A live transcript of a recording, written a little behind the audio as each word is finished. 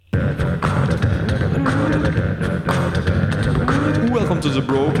Welcome to the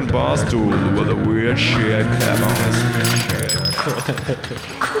Broken Bar Stool, where the weird shit happens.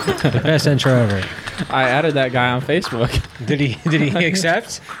 The best intro ever. I added that guy on Facebook. Did he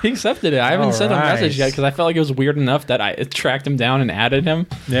accept? He accepted it. I haven't sent a message yet because I felt like it was weird enough that I tracked him down and added him.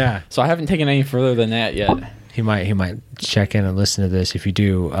 Yeah. So I haven't taken any further than that yet. He might check in and listen to this. If you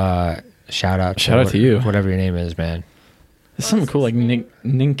do, shout out to you. Whatever your name is, man. It's something cool like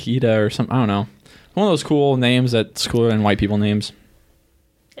Ninkita or something. I don't know. One of those cool names that's cooler than white people names.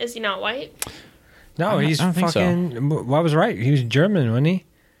 Is he not white? No, he's I don't think fucking. So. I was right. He was German, wasn't he?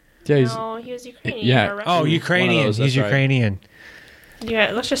 Yeah, No, he was Ukrainian. Yeah. Or Russian. Oh, Ukrainian. Those, he's that's right. Ukrainian.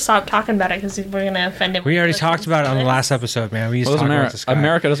 Yeah, let's just stop talking about it because we're gonna offend him. We already talked about it on the last episode, man. We used to talk about this guy.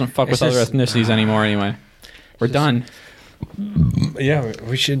 America doesn't fuck with other ethnicities anymore anyway. We're done. Yeah,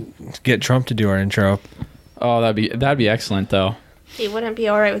 we should get Trump to do our intro. Oh, that'd be excellent though. He wouldn't be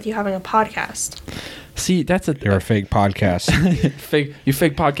all right with you having a podcast. See, that's You're a fake podcast. fake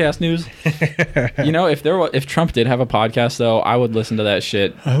podcast news. You know, if Trump did have a podcast though, I would listen to that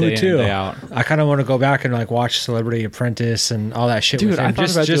shit I would day too. in, day out. I kind of want to go back and like watch Celebrity Apprentice and all that shit Dude, with him, I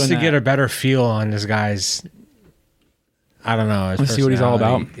thought about just to doing get that. a better feel on this guy's. I don't know. Let's see what he's all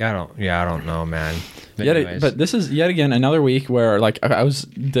about. I don't know, man. But, But this is yet again another week where like I was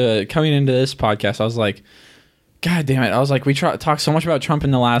coming into this podcast, I was like, God damn it! I was like, we talked so much about Trump in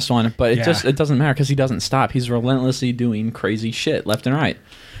the last one, but it doesn't matter because he doesn't stop. He's relentlessly doing crazy shit left and right.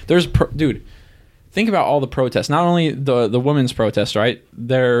 Dude, think about all the protests. Not only the women's protests, right?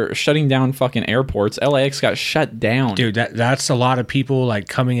 They're shutting down fucking airports. LAX got shut down. Dude, that's a lot of people like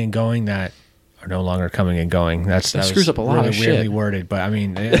coming and going that are no longer coming and going. That screws up a lot really of shit. weirdly worded, but I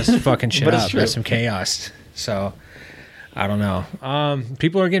mean, that's fucking shit But it's up. true. That's some chaos. So I don't know.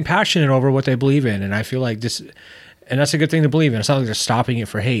 People are getting passionate over what they believe in, and I feel like this, and that's a good thing to believe in. It's not like they're stopping it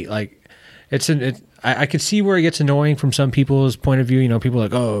for hate. Like I could see where it gets annoying from some people's point of view. You know, people are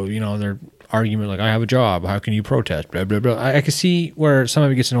like, oh, you know, their argument like, I have a job. How can you protest? Blah blah blah. I could see where some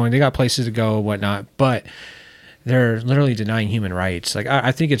of it gets annoying. They got places to go, whatnot, but they're literally denying human rights. Like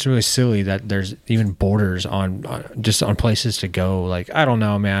I think it's really silly that there's even borders on places to go. Like I don't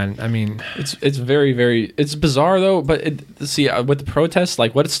know, man. I mean, It's very, very, it's bizarre though. But with the protests,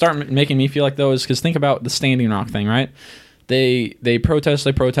 like what it started making me feel like though is because think about the Standing Rock thing, right? They protest.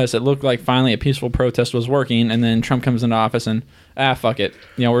 It looked like finally a peaceful protest was working, and then Trump comes into office and fuck it,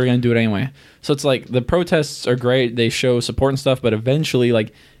 you know, we're gonna do it anyway. So it's like the protests are great. They show support and stuff, but eventually,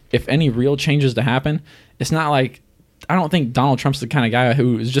 like if any real changes to happen, it's not like. I don't think Donald Trump's the kind of guy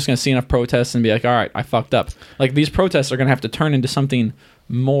who is just going to see enough protests and be like, all right, I fucked up. Like, these protests are going to have to turn into something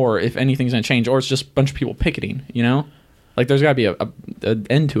more if anything's going to change, or it's just a bunch of people picketing, you know? Like, there's got to be an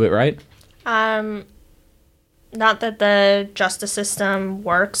end to it, right? Not that the justice system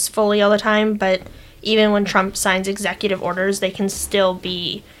works fully all the time, but even when Trump signs executive orders, they can still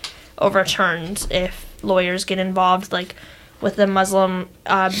be overturned if lawyers get involved. Like, with the Muslim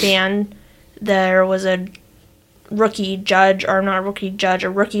ban, there was a rookie lawyer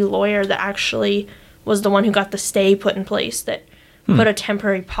that actually was the one who got the stay put in place that put a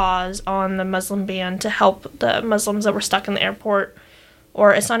temporary pause on the Muslim ban to help the Muslims that were stuck in the airport.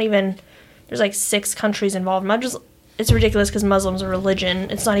 Or it's not even, there's like 6 countries involved. It's ridiculous because Muslim's a religion.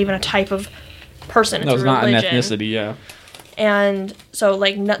 It's not even a type of person. No, it's it's a not an religion. ethnicity, yeah. And so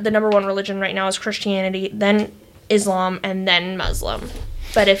like the number one religion right now is Christianity, then Islam, and then Muslim.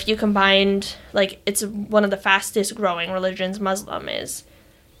 But if you combined, like, it's one of the fastest growing religions, Muslim is.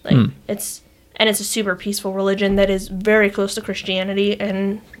 Like, it's a super peaceful religion that is very close to Christianity,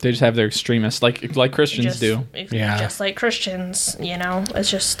 and They just have their extremists, like Christians do. Yeah. Just like Christians, you know? It's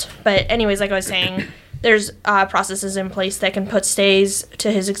just, but anyways, like I was saying, there's processes in place that can put stays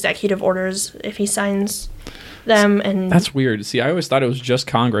to his executive orders if he signs them, and That's weird. See, I always thought it was just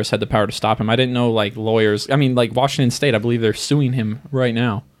Congress had the power to stop him. I didn't know, like, lawyers. I mean, like, Washington State, I believe they're suing him right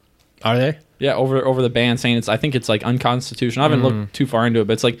now. are they? Yeah, over the ban, saying I think it's, like, unconstitutional. I haven't looked too far into it,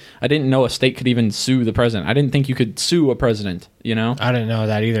 but it's like, I didn't know a state could even sue the president. I didn't think you could sue a president, you know? I didn't know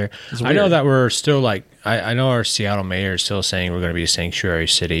that either. It's I know weird. that we're still like I know our Seattle mayor is still saying we're going to be a sanctuary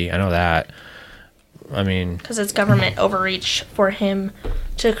city. I know that. I mean, because it's government overreach for him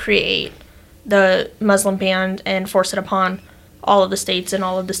to create the Muslim ban and force it upon all of the states and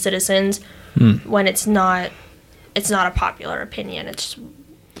all of the citizens when it's not a popular opinion. It's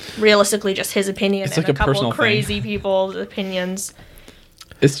realistically just his opinion It's and like a a couple personal crazy people's opinions.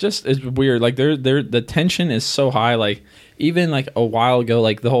 It's weird. Like the tension is so high. Like even like a while ago,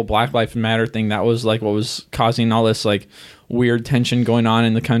 like the whole Black Lives Matter thing, that was like what was causing all this like weird tension going on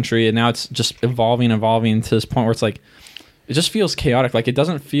in the country, and now it's just evolving to this point where it's like it just feels chaotic. Like it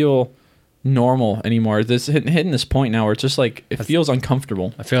doesn't feel normal anymore. This hitting this point now where it's just like it feels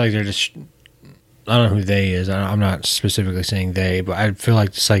uncomfortable. I feel like they're just. I don't know who they is. I'm not specifically saying they, but I feel like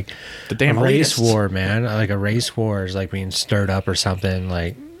it's like The damn a race elitists. war, man. Like a race war is like being stirred up or something.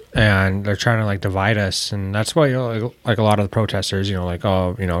 Like, and they're trying to like divide us, and that's why like a lot of the protesters, like,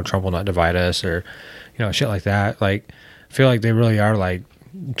 oh, Trump will not divide us, or shit like that. Like, I feel like they really are like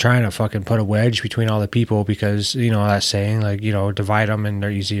trying to fucking put a wedge between all the people because that saying like divide them and they're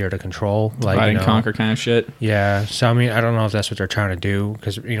easier to control, like Divide and conquer kind of shit. Yeah, so I mean I don't know if that's what they're trying to do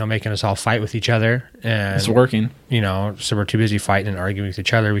because making us all fight with each other, and It's working. So we're too busy fighting and arguing with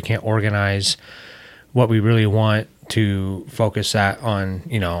each other. We can't organize what we really want to focus that on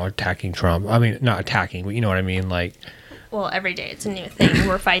attacking Trump. I mean, not attacking, but you know what I mean, like, Well, every day it's a new thing.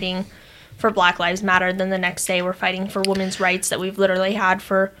 We're fighting for Black Lives Matter, then the next day we're fighting for women's rights that we've literally had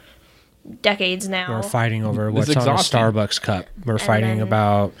for decades now. we're fighting over It's what's on a exhausting. Starbucks cup. We're fighting then-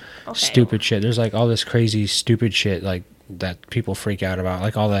 about Okay. stupid shit. There's like all this crazy stupid shit like that people freak out about,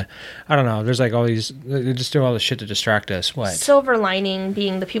 like all the I don't know, there's like all these, they just do all this shit to distract us. What? Silver lining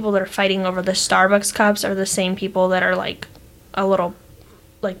being the people that are fighting over the Starbucks cups are the same people that are like a little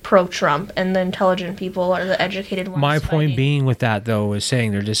like pro-Trump, and the intelligent people are the educated ones. My point fighting. being with that though is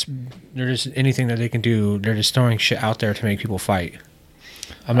saying they're just anything that they can do, they're just throwing shit out there to make people fight.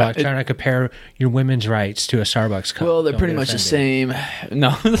 I'm not trying to compare your women's rights to a Starbucks cup. Well, they're Don't pretty get much the offended. same.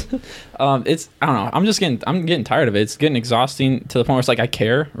 No, it's I don't know. I'm getting tired of it. It's getting exhausting to the point where it's like I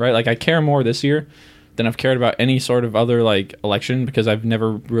care, right? Like I care more this year than I've cared about any sort of other like election because I've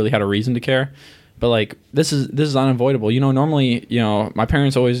never really had a reason to care. But like this is unavoidable. Normally, my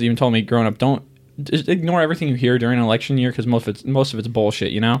parents always even told me growing up, don't just ignore everything you hear during an election year because most of it's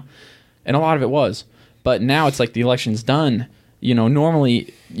bullshit, and a lot of it was. But now it's like the election's done.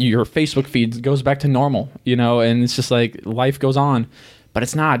 Normally your Facebook feed goes back to normal, and it's just like life goes on. But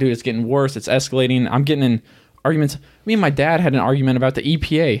it's not, dude. It's getting worse. It's escalating. I'm getting in arguments. Me and my dad had an argument about the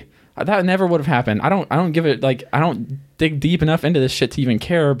EPA. That never would have happened. I don't give it, like, I don't dig deep enough into this shit to even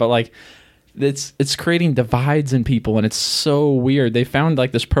care, but like it's creating divides in people, and it's so weird. They found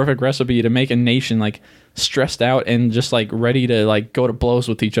like this perfect recipe to make a nation like stressed out and just like ready to like go to blows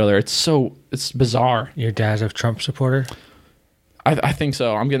with each other. It's bizarre. Your dad's a Trump supporter? I think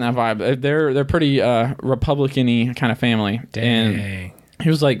so. I'm getting that vibe. They're pretty Republican-y kind of family. Dang. And he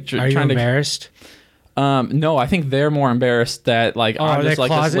was like Are you trying embarrassed? no, I think they're more embarrassed that like Oh, I'm are they just like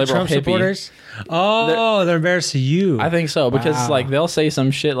this closet liberal Trump hippie. supporters? Oh, they're embarrassed to you. I think so because Wow. like they'll say some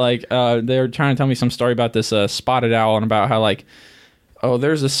shit like they're trying to tell me some story about this spotted owl and about how like, oh,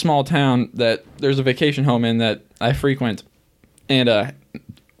 there's a small town that there's a vacation home in that I frequent, and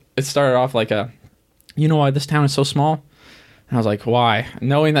it started off like you know why this town is so small? And I was like, why?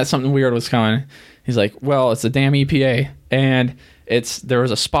 Knowing that something weird was coming. He's like, well, it's the damn EPA, and there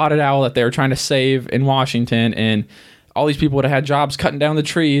was a spotted owl that they were trying to save in Washington, and all these people would have had jobs cutting down the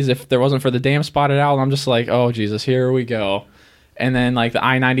trees if there wasn't for the damn spotted owl. And I'm just like, oh Jesus, here we go. And then like the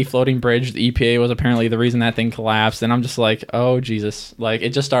I-90 floating bridge, the EPA was apparently the reason that thing collapsed, and I'm just like, oh Jesus, like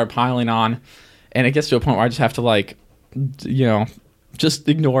it just started piling on, and it gets to a point where I just have to like, just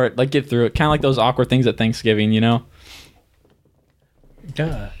ignore it, like get through it, kind of like those awkward things at Thanksgiving,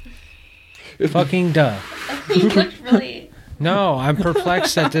 Duh. Fucking duh. You looked really. No, I'm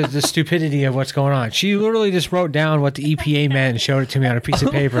perplexed at the stupidity of what's going on. She literally just wrote down what the EPA meant and showed it to me on a piece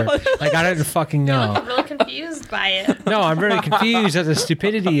of paper. Like, I didn't fucking know. I'm really confused by it. No, I'm really confused at the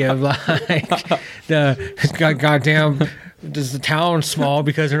stupidity of like the goddamn. Does the town small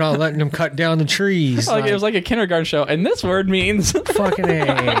because they're not letting them cut down the trees? Like it was like a kindergarten show, and this word means fucking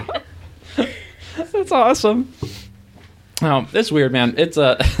A. that's awesome. Oh, it's weird, man. It's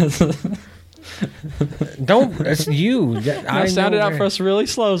Don't. It's you. I sounded know out for us really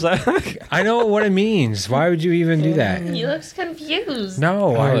slow, Zach. I know what it means. Why would you even do that? He looks confused.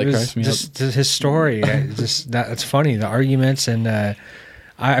 No, Oh, I that was cracks me just his story. That's funny. The arguments and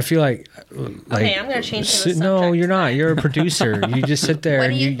I feel like Okay, I'm gonna change the no, subject. you're not. You're a producer. You just sit there What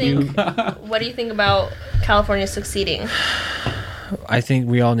do and you think? What do you think about California succeeding? I think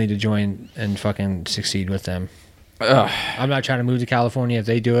we all need to join and fucking succeed with them. Ugh. I'm not trying to move to California. If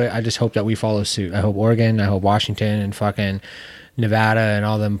they do it, I just hope that we follow suit. I hope Oregon, I hope Washington, and fucking Nevada, and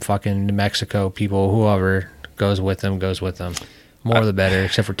all them fucking New Mexico people, whoever goes with them, goes with them. More the better,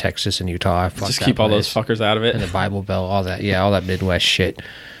 except for Texas and Utah. Fuck Just that keep all those place. fuckers out of it. And the Bible Belt, all that. Yeah, all that Midwest shit.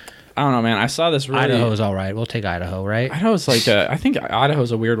 I don't know, man. I saw this really. Idaho's all right. We'll take Idaho, right? Idaho's like I think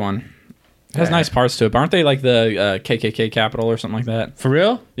Idaho's a weird one. It has nice parts to it. But aren't they like the KKK capital or something like that? For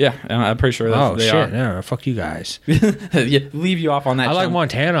real? Yeah, I'm pretty sure they shit! are. No, fuck you guys. Yeah, leave you off on that. I like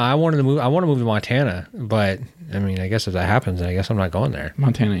Montana. I want to move to Montana, but I mean, I guess if that happens, I guess I'm not going there.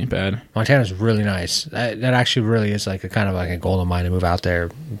 Montana ain't bad. Montana's really nice. That actually really is like a kind of like a goal of mine to move out there.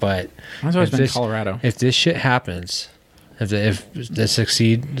 But Mine's always been Colorado. If this shit happens, if the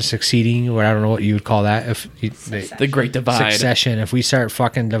succeeding, or I don't know what you would call that, the Great Divide, succession. If we start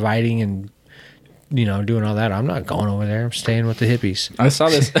fucking dividing and doing all that, I'm not going over there. I'm staying with the hippies. I saw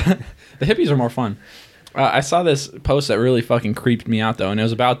this. The hippies are more fun. I saw this post that really fucking creeped me out, though, and it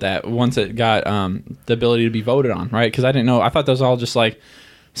was about that once it got the ability to be voted on, right? Because I didn't know. I thought that was all just like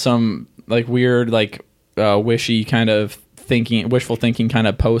some like weird, like wishy kind of thinking, wishful thinking kind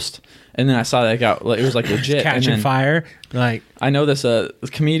of post. And then I saw that it was like legit. Catching fire. Like, I know this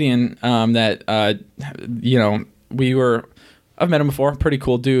comedian that I've met him before, pretty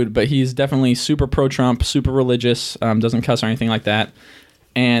cool dude, but he's definitely super pro-Trump, super religious, doesn't cuss or anything like that.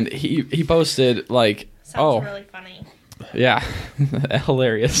 And he posted like, Sounds really funny. Yeah,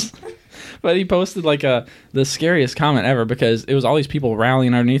 hilarious. But he posted like the scariest comment ever, because it was all these people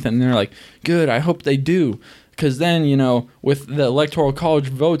rallying underneath it, and they're like, good, I hope they do. Because then, with the Electoral College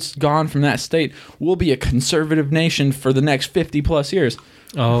votes gone from that state, we'll be a conservative nation for the next 50 plus years.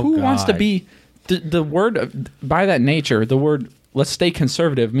 Oh, Who God. wants to be... The word, by that nature, the word, let's stay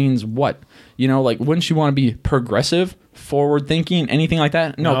conservative means what? Like, wouldn't you want to be progressive, forward thinking, anything like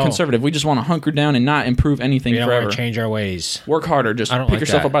that? No, conservative. We just want to hunker down and not improve anything forever. We don't want to change our ways. Work harder. Just pick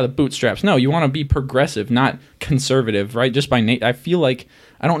yourself up by the bootstraps. No, you want to be progressive, not conservative, right? Just by I feel like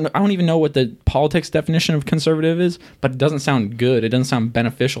I don't even know what the politics definition of conservative is, but it doesn't sound good. It doesn't sound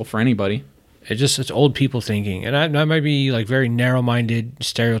beneficial for anybody. It's old people thinking, and I might be like very narrow-minded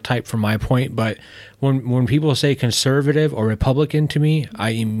stereotype from my point, but when people say conservative or Republican to me,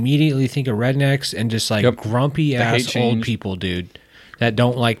 I immediately think of rednecks and just like grumpy ass old people, dude, that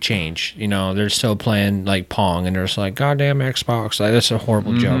don't like change. They're still playing like Pong, and they're just like, goddamn Xbox. Like, that's a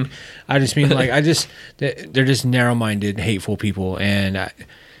horrible joke. I just mean like they're just narrow-minded, hateful people, and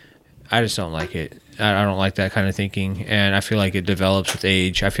I just don't like it. I don't like that kind of thinking, and I feel like it develops with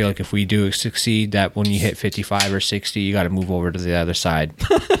age. I feel like if we do succeed, that when you hit 55 or 60, you got to move over to the other side.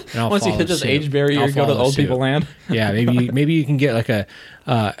 Once you hit this age barrier, you go to the old people land. Yeah, maybe you can get like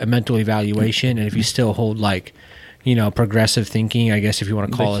a mental evaluation, and if you still hold like progressive thinking, I guess if you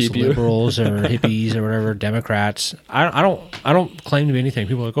want to call us liberals or hippies or whatever, Democrats. I don't claim to be anything.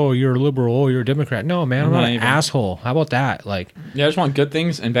 People are like, oh, you're a liberal, oh, you're a Democrat. No, man, I'm not an asshole. How about that? Like, yeah, I just want good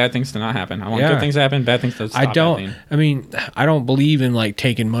things and bad things to not happen. I want good things to happen, bad things to stop happening. I don't believe in like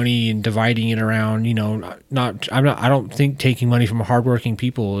taking money and dividing it around. I don't think taking money from hardworking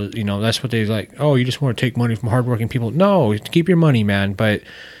people. That's what they like. Oh, you just want to take money from hardworking people? No, keep your money, man. But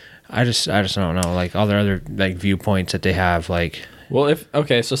I just don't know, like all the other like viewpoints that they have, like. Well,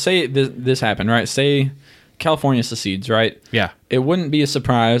 so say this happened, right? Say California secedes, right? Yeah. It wouldn't be a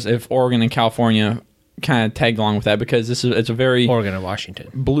surprise if Oregon and California kind of tagged along with that, because it's a very Oregon and Washington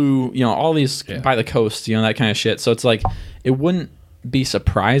blue, all these by the coast, that kind of shit. So it's like it wouldn't be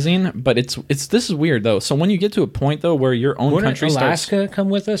surprising, but it's this is weird though. So when you get to a point though where your own country starts, Alaska come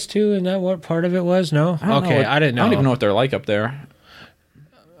with us too, and that what part of it was? No, I didn't know. I don't even know what they're like up there.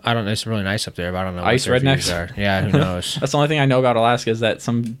 I don't know. It's really nice up there, but I don't know. Ice what rednecks are. Yeah, who knows? That's the only thing I know about Alaska, is that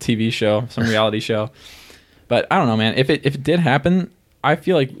some TV show, some reality show. But I don't know, man. If it did happen, I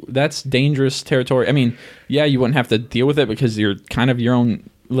feel like that's dangerous territory. I mean, yeah, you wouldn't have to deal with it because you're kind of your own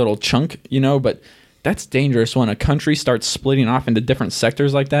little chunk, but that's dangerous when a country starts splitting off into different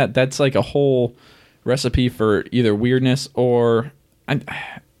sectors like that. That's like a whole recipe for either weirdness or...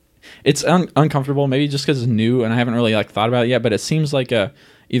 It's uncomfortable, maybe just because it's new and I haven't really like thought about it yet, but it seems like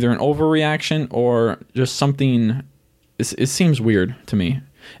either an overreaction or just something. It seems weird to me.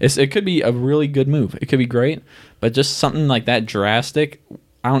 It could be a really good move. It could be great, but just something like that drastic.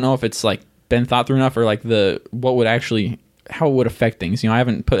 I don't know if it's like been thought through enough, or like how it would affect things. I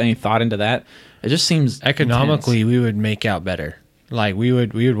haven't put any thought into that. It just seems economically intense. We would make out better. Like we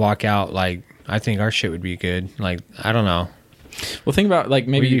would walk out like I think our shit would be good. Like I don't know. Well, think about like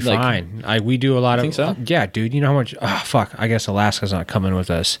maybe we'd be like fine. We do a lot of. Think so? Yeah, dude. You know how much? Oh, fuck. I guess Alaska's not coming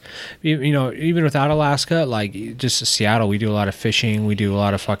with us. Even without Alaska, like just Seattle, we do a lot of fishing. We do a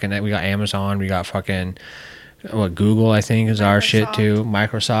lot of fucking. We got Amazon. We got fucking. What Google I think is our shit too.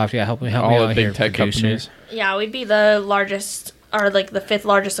 Microsoft. Yeah, help me all out the big here, tech producer. companies. Yeah, we'd be the largest, or like the 5th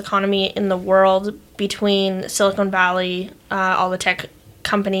largest economy in the world, between Silicon Valley, all the tech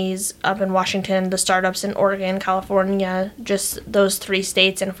companies up in Washington, the startups in Oregon, California, just those 3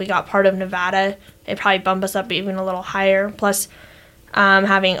 states. And if we got part of Nevada, it'd probably bump us up even a little higher. Plus,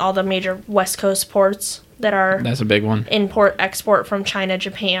 having all the major West Coast ports that are That's a big one. import export from China,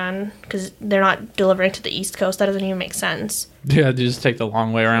 Japan, because they're not delivering to the East Coast. That doesn't even make sense. Yeah, they just take the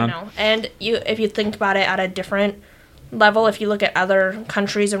long way around. And if you think about it at a different level, if you look at other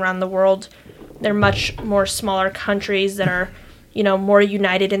countries around the world, they're much more smaller countries that are, more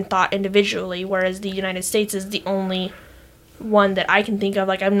united in thought individually, whereas the United States is the only one that I can think of.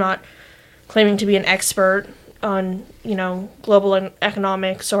 Like, I'm not claiming to be an expert on, global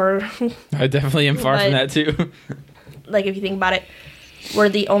economics or... I definitely am far from that, too. Like, if you think about it, we're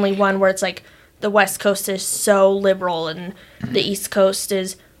the only one where it's like the West Coast is so liberal and the East Coast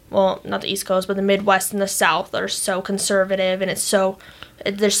is, well, not the East Coast, but the Midwest and the South are so conservative, and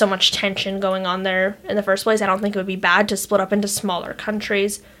there's so much tension going on there in the first place. I don't think it would be bad to split up into smaller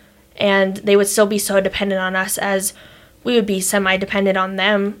countries, and they would still be so dependent on us as we would be semi-dependent on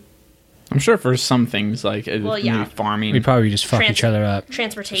them. I'm sure for some things, like maybe farming. We'd probably just fuck each other up.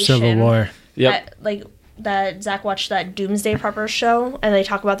 Transportation. Civil War. Yep. That Zach watched that Doomsday Preppers show, and they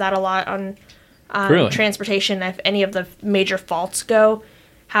talk about that a lot on Really? transportation. If any of the major faults go,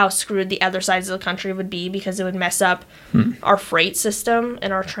 how screwed the other sides of the country would be because it would mess up our freight system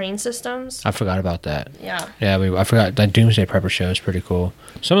and our train systems. I forgot about that. Yeah. Yeah, I forgot. That Doomsday Prepper show is pretty cool.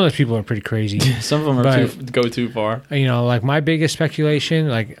 Some of those people are pretty crazy. Some of them go too far. Like my biggest speculation,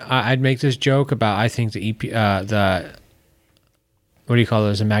 like I'd make this joke about, I think the what do you call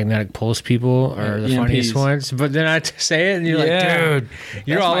those? The magnetic pulse people are the EMPs. funniest ones. But then I say it, and you're like, dude,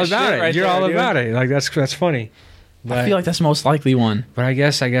 you're That's all my about shit it. right You're there, all dude. about it. Like that's funny. But, I feel like that's the most likely one. But I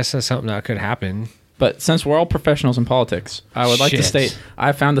guess that's something that could happen. But since we're all professionals in politics, I would like to Shit. state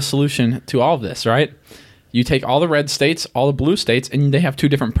I found a solution to all of this, right? You take all the red states, all the blue states, and they have two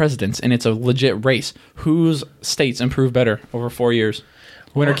different presidents, and it's a legit race. Whose states improve better over 4 years?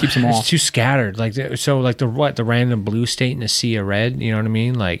 Winner keeps them all. It's too scattered. Like the random blue state in a sea of red. You know what I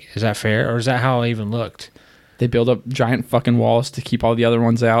mean? Like, is that fair, or is that how it even looked? They build up giant fucking walls to keep all the other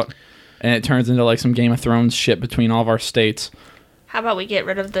ones out, and it turns into like some Game of Thrones shit between all of our states. How about we get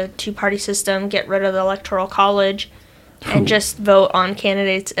rid of the two-party system, get rid of the electoral college, and just vote on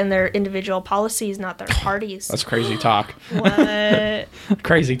candidates and their individual policies, not their parties? That's crazy talk. What?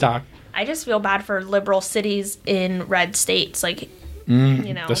 Crazy talk. I just feel bad for liberal cities in red states. Like,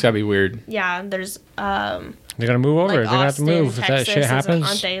 That's gotta be weird. yeah, there's They're gonna move over. like They're gonna have to Austin, move if that Texas, shit happens.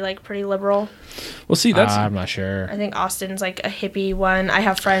 aren't they like pretty liberal? Well, see, that's I'm not sure. I think Austin's like a hippie one. I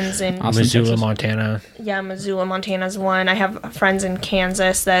have friends in Austin, Missoula, Texas. Montana. Missoula, Montana's one. I have friends in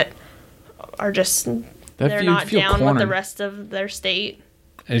Kansas that are just they're not down with the rest of their state.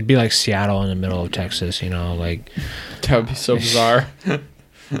 It'd be like Seattle in the middle of Texas. Like That would be so bizarre. I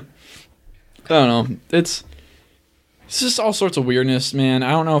don't know. It's just all sorts of weirdness, man.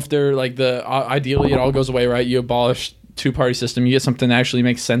 I don't know if they're like ideally it all goes away, right? You abolish two-party system, you get something that actually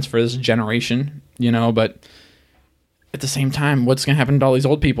makes sense for this generation, but at the same time, what's gonna happen to all these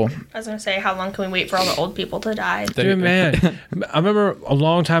old people? I was gonna say, how long can we wait for all the old people to die? Dude, man, I remember a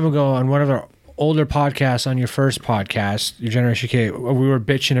long time ago on one of the older podcasts, on your first podcast, your Generation K, we were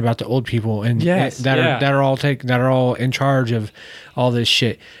bitching about the old people and that are all in charge of all this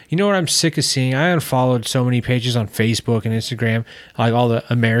shit. You know what I'm sick of seeing? I unfollowed so many pages on Facebook and Instagram, like all the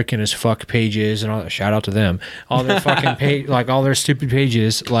American as fuck pages and all that. Shout out to them. All their fucking page, like all their stupid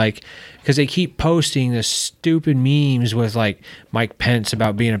pages, like because they keep posting this stupid memes with like Mike Pence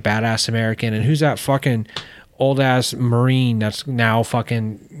about being a badass American, and who's that fucking old ass Marine that's now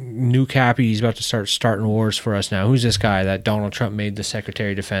fucking new cappy. He's about to starting wars for us now. Who's this guy that Donald Trump made the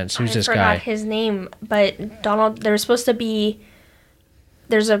Secretary of Defense? Who's this guy? I forgot his name, but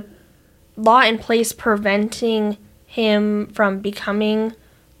there's a law in place preventing him from becoming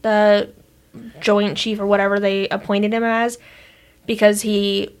the Joint Chief or whatever they appointed him as, because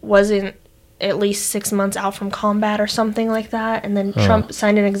he wasn't at least 6 months out from combat or something like that, and then Trump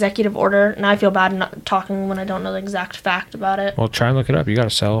signed an executive order. Now I feel bad not talking when I don't know the exact fact about it. Well, try and look it up. You got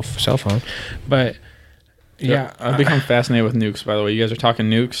a cell phone, but yeah, I've become fascinated with nukes. By the way, you guys are talking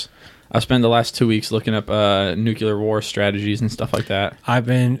nukes. I spent the last 2 weeks looking up nuclear war strategies and stuff like that. I've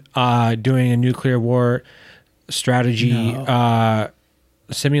been doing a nuclear war strategy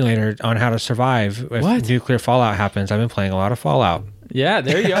simulator on how to survive if nuclear fallout happens. I've been playing a lot of Fallout. Yeah,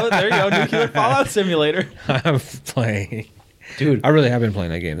 there you go. Nuclear Fallout Simulator. I'm playing. Dude, I really have been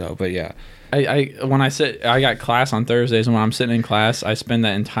playing that game though, but yeah. I got class on Thursdays, and when I'm sitting in class, I spend the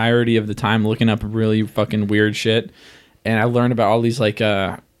entirety of the time looking up really fucking weird shit, and I learned about all these like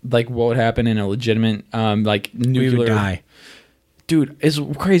what would happen in a legitimate like nuclear. We would die. Dude, it's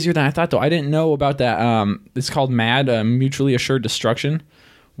crazier than I thought though. I didn't know about that. It's called MAD, mutually assured destruction,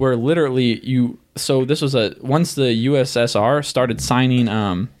 where literally so this was once the USSR started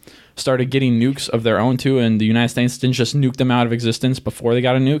started getting nukes of their own too, and the United States didn't just nuke them out of existence before they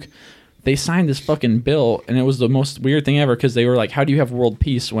got a nuke. They signed this fucking bill, and it was the most weird thing ever, because they were like, how do you have world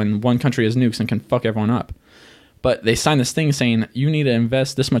peace when one country has nukes and can fuck everyone up? But they signed this thing saying you need to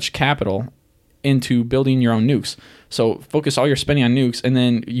invest this much capital into building your own nukes. So focus all your spending on nukes, and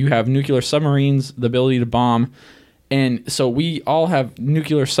then you have nuclear submarines, the ability to bomb. And so we all have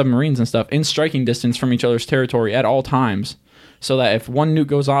nuclear submarines and stuff in striking distance from each other's territory at all times, so that if one nuke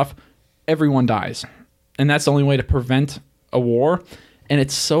goes off, everyone dies. And that's the only way to prevent a war. And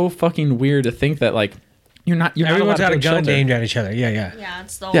it's so fucking weird to think that, like, you're not Everyone's allowed got to a build gun shelter. aimed at each other. Yeah. Yeah,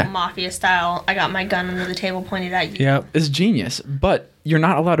 it's the old mafia style. I got my gun under the table pointed at you. Yep. It's genius, but you're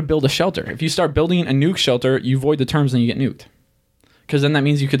not allowed to build a shelter. If you start building a nuke shelter, you void the terms and you get nuked. Because then that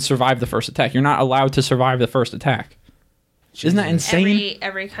means you could survive the first attack. You're not allowed to survive the first attack. Isn't that insane?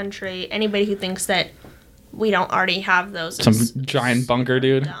 Every country, anybody who thinks that we don't already have those. Some is giant bunker,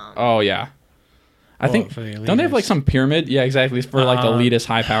 dude. dumb. Oh, yeah. I Well, think, for the don't they have like elitists. some pyramid? Yeah, exactly. For like the elitist,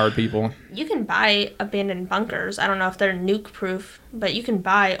 high-powered people. You can buy abandoned bunkers. I don't know if they're nuke proof, but you can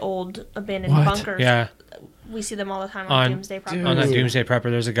buy old abandoned What? bunkers. Yeah. We see them all the time on Doomsday Prepper. On that Doomsday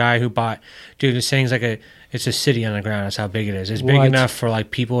Prepper, there's a guy who bought, dude, this thing's like it's a city on the ground. That's how big it is. It's big What? enough for like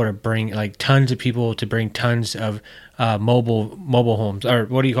people to bring, like tons of people to bring tons of mobile homes, or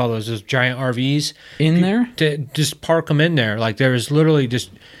what do you call those giant RVs? In there? To just park them in there. Like there's literally just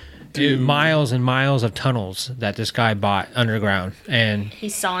miles and miles of tunnels that this guy bought underground, and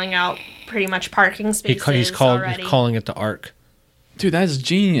He's selling out pretty much parking spaces he's already. calling it the Ark. Dude, that's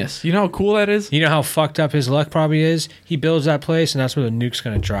genius. You know how cool that is? You know how fucked up his luck probably is? He builds that place, and that's where the nuke's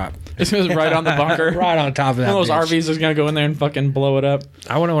gonna drop. It's right on the bunker. Right on top of that. One of those bitch. RVs is going to go in there and fucking blow it up.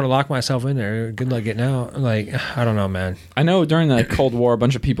 I wouldn't want to lock myself in there. Good luck getting out. Like, I don't know, man. I know during the Cold War, a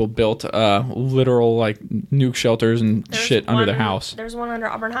bunch of people built literal like nuke shelters and There's shit under their one- house. There's one under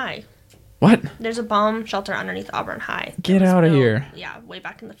Auburn High. What? There's a bomb shelter underneath Auburn High. that Get was outta built, here. Yeah, way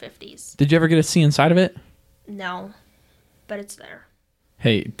back in the 50s. Did you ever get to see inside of it? No, but it's there.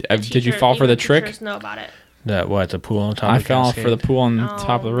 Hey, did you Teacher- fall for the even trick? teachers know about it. That what? The pool on top. I of the fell off cascade? for the pool on the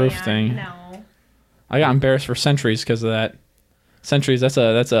top of the roof man, thing. No. I got embarrassed for centuries because of that. Centuries. That's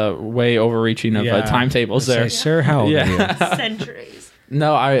a way overreaching of timetables Say, there. Sir, how old are you? Centuries.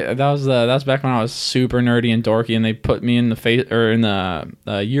 No, that was back when I was super nerdy and dorky, and they put me in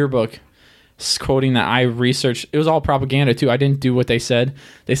the yearbook, quoting that I researched. It was all propaganda too. I didn't do what they said.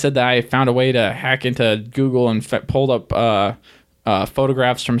 They said that I found a way to hack into Google and pulled up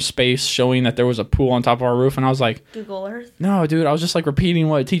photographs from space showing that there was a pool on top of our roof, and I was like, Google Earth. no, dude, I was just like repeating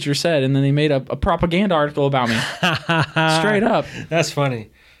what a teacher said, and then they made a propaganda article about me. Straight up. That's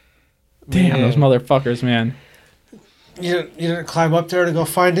funny. Damn, Man. those motherfuckers, man. You didn't climb up there to go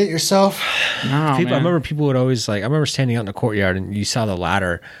find it yourself? No, I man. remember people would always like. I remember standing out in the courtyard and you saw the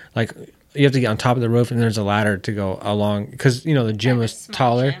ladder. Like you have to get on top of the roof, and there's a ladder to go along because the gym was Small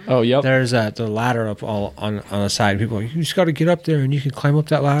taller. gym. Oh, yep. There's the ladder up all on the side. People, you just got to get up there and you can climb up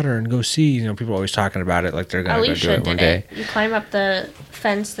that ladder and go see. People are always talking about it like they're gonna go do Alicia it one did day. it. You climb up the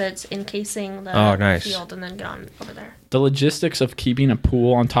fence that's encasing the Oh, nice. field and then get on over there. The logistics of keeping a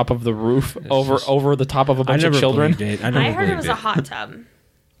pool on top of the roof just- over the top of a I bunch never of children. believed it. I never heard it believed was a hot tub.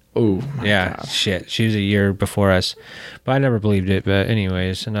 Ooh, my Yeah, God. shit. She was a year before us, but I never believed it. But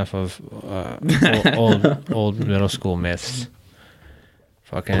anyways, enough of old middle school myths.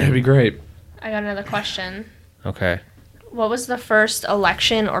 That'd be Fucking great. I got another question. okay. What was the first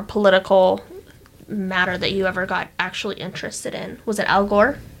election or political matter that you ever got actually interested in? Was it Al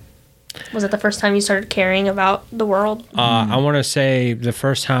Gore? Was it the first time you started caring about the world? I want to say the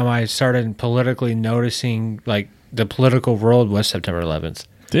first time I started politically noticing like the political world was September 11th.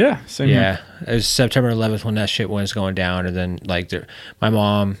 Yeah, same Yeah, it was September 11th when that shit was going down, and then like my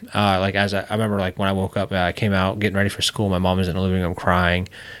mom, like as I remember, like when I woke up, I came out getting ready for school. My mom was in the living room crying,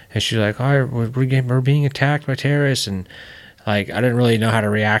 and she's like, "Oh, we're being attacked by terrorists," and like I didn't really know how to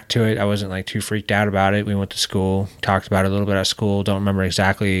react to it. I wasn't like too freaked out about it. We went to school, talked about it a little bit at school. Don't remember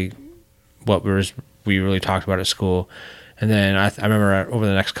exactly what we really talked about at school. And then I remember over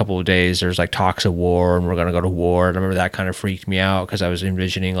the next couple of days, there's like talks of war, and we're gonna go to war. And I remember that kind of freaked me out because I was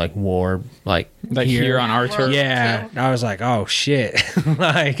envisioning like war, like here on our turf. Yeah, I was like, oh shit,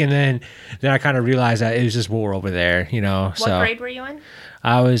 like, and then I kind of realized that it was just war over there, What so grade were you in?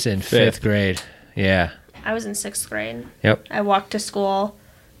 I was in Fifth. 5th grade. Yeah. I was in 6th grade. Yep. I walked to school,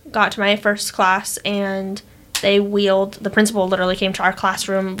 got to my first class, and the principal literally came to our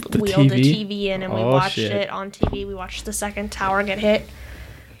classroom, wheeled TV? a TV in, and we Oh, watched shit. it on TV. We watched the second tower get hit.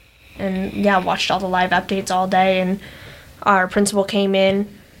 And yeah, watched all the live updates all day. And our principal came in,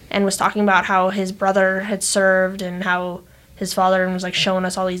 and was talking about how his brother had served and how his father was like showing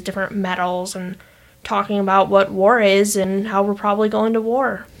us all these different medals and talking about what war is and how we're probably going to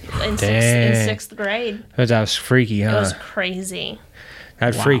war in sixth grade. That was freaky, huh? It was crazy.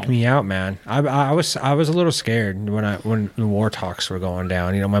 That freaked me out, man. I was a little scared when the war talks were going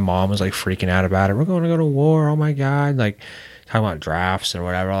down. You know, my mom was like freaking out about it. We're going to go to war. Oh my God! Like talking about drafts and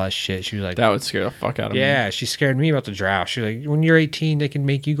whatever, all that shit. She was like, that would scare the fuck out of me. Yeah, she scared me about the draft. She was like, when you're 18, they can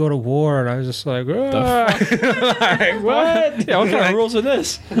make you go to war, and I was just like, like what? Yeah, what kind of rules are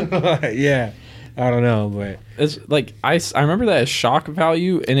this? Yeah, I don't know, but it's like I remember that as shock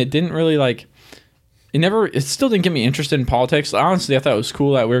value, and it didn't really like. It still didn't get me interested in politics. Honestly, I thought it was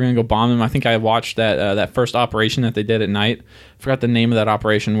cool that we were going to go bomb them. I think I watched that first operation that they did at night. I forgot the name of that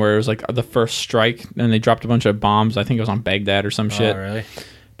operation where it was like the first strike and they dropped a bunch of bombs. I think it was on Baghdad or some shit. Oh, really?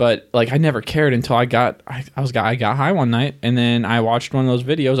 But like I never cared until I got high one night, and then I watched one of those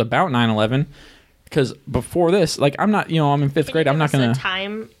videos about 9/11 because before this, like I'm not, I'm in fifth grade. I'm not going to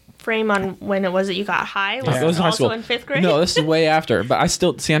time frame on when it was that you got high. Was it was also high school. In fifth grade? No, this is way after. But I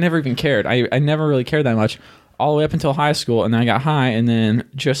never even cared. I never really cared that much all the way up until high school, and then I got high, and then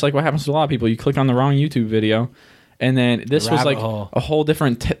just like what happens to a lot of people, you click on the wrong YouTube video, and then this was like a whole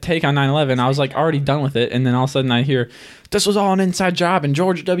different take on 9/11. I was like already done with it, and then all of a sudden I hear this was all an inside job and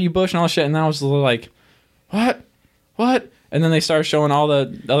George W. Bush and all that shit, and then I was like, what? And then they started showing all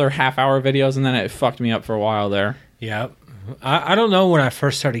the other half-hour videos, and then it fucked me up for a while there. Yep. I don't know when I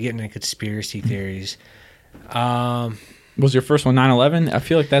first started getting into conspiracy theories. Was your first one 9/11? I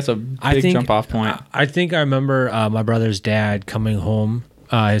feel like that's a big jump-off point. I think I remember my brother's dad coming home.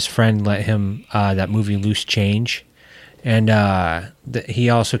 His friend let him that movie Loose Change. And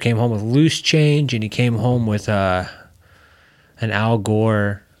he also came home with Loose Change, and he came home with an Al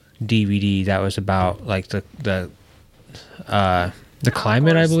Gore DVD that was about like the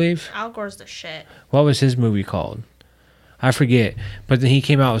climate, I believe. Al Gore's the shit. What was his movie called? I forget, but then he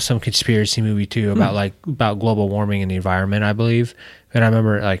came out with some conspiracy movie too about global warming and the environment, I believe. And I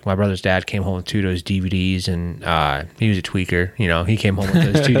remember like my brother's dad came home with two of those DVDs, and he was a tweaker. He came home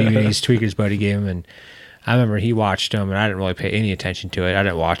with those two DVDs Tweaker's buddy gave him, and I remember he watched them, and I didn't really pay any attention to it. I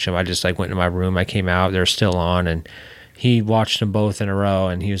didn't watch them. I just like went to my room. I came out, they're still on, and he watched them both in a row,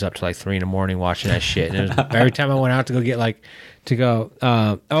 and he was up to like 3 a.m. watching that shit. And it was, every time I went out to go get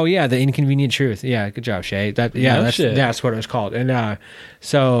The Inconvenient Truth. Yeah, good job, Shay. That's what it was called. And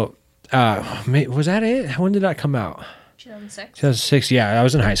was that it? When did that come out? 2006. 2006. Yeah, I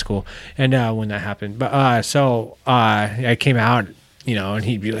was in high school, and when that happened. But I came out, and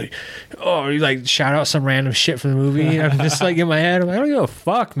he'd be like, "Oh," he'd like shout out some random shit from the movie. And I'm just like in my head, I'm like, I don't give a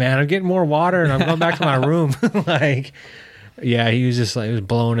fuck, man. I'm getting more water, and I'm going back to my room. Like. Yeah, he was just like, it was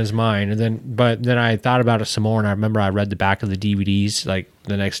blowing his mind. But then I thought about it some more, and I remember I read the back of the DVDs like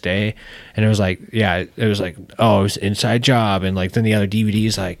the next day, and it was like, oh, it was inside job, and like then the other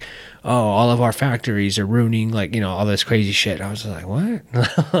DVDs like, oh, all of our factories are ruining like all this crazy shit. I was like, what?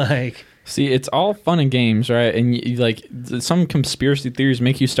 Like. See, it's all fun and games, right? And you, like some conspiracy theories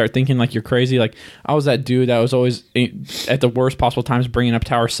make you start thinking like you're crazy. Like I was that dude that was always at the worst possible times bringing up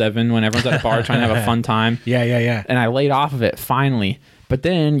Tower 7 when everyone's at a bar trying to have a fun time. Yeah. And I laid off of it finally. But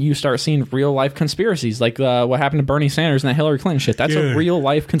then you start seeing real life conspiracies, like what happened to Bernie Sanders and that Hillary Clinton shit. That's a real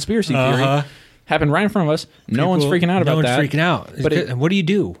life conspiracy theory. Happened right in front of us. No one's freaking out about that. No one's freaking out. But what do you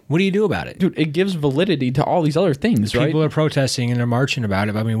do? What do you do about it? Dude, it gives validity to all these other things, right? People are protesting and they're marching about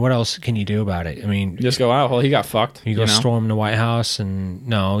it. But, I mean, what else can you do about it? I mean... Just go out. Well, he got fucked. You go storm the White House and...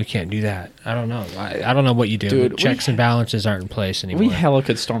 No, you can't do that. I don't know. I don't know what you do. Dude, checks and balances aren't in place anymore. We hella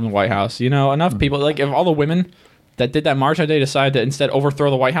could storm the White House. Enough people... Like, if all the women that did that march that day decided to instead overthrow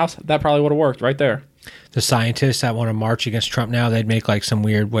the White House, that probably would have worked right there. The scientists that want to march against Trump now, they'd make like some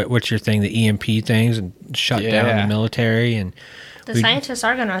weird, what's your thing, the EMP things, and shut down the military. And the scientists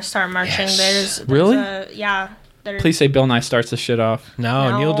are going to start marching. Yes. There's really? Yeah. Please say Bill Nye starts this shit off.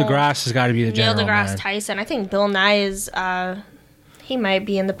 No, Neil deGrasse has got to be the general. Neil deGrasse man. Tyson. I think Bill Nye is... he might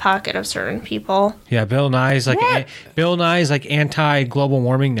be in the pocket of certain people. Yeah, Bill Nye's like anti-global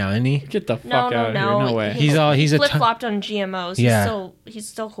warming now, isn't he? Get the fuck out of here! No way. He's flip-flopped on GMOs. Yeah. He's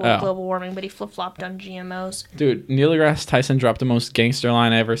still cool with global warming, but he flip-flopped on GMOs. Dude, Neil deGrasse Tyson dropped the most gangster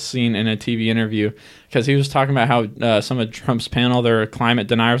line I ever seen in a TV interview because he was talking about how some of Trump's panel, they're climate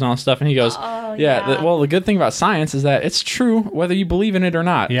deniers and all that stuff, and he goes, the good thing about science is that it's true whether you believe in it or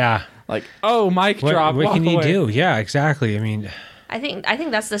not. Yeah. Like, mic drop. What can you do? Yeah, exactly. I mean... I think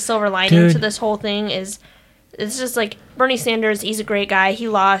that's the silver lining to this whole thing is it's just like Bernie Sanders, he's a great guy. He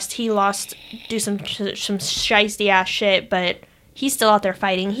lost do some shiesty ass shit, but he's still out there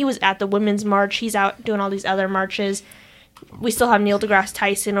fighting. He was at the women's march. He's out doing all these other marches. we still have Neil deGrasse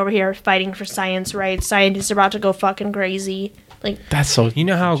Tyson over here fighting for science rights. Scientists are about to go fucking crazy. Like, That's so. You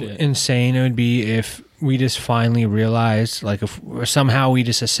know how legit. insane it would be if we just finally realized, like, if somehow we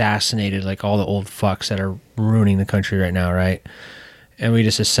just assassinated like all the old fucks that are ruining the country right now, right? And we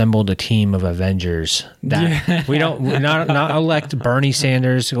just assembled a team of Avengers that we don't not elect Bernie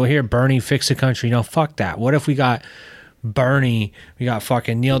Sanders. Go here, Bernie, fix the country. No, fuck that. What if we got Bernie, we got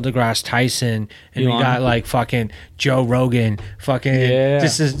fucking Neil deGrasse Tyson, and we got like fucking Joe Rogan, fucking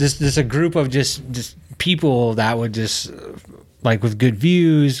this is a group of just people that would just like with good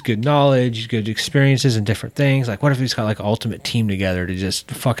views, good knowledge, good experiences and different things. Like what if we just got like an ultimate team together to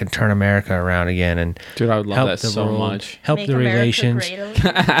just fucking turn America around again and Dude, I would love help that the so world, much. help make the America relations. great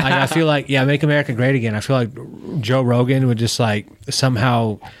again. I feel like make America great again. I feel like Joe Rogan would just like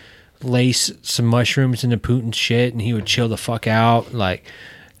somehow lace some mushrooms into Putin's shit and he would chill the fuck out. Like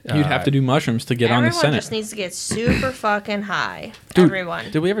You'd have to do mushrooms to get on the Everyone Senate. just needs to get super fucking high. Dude,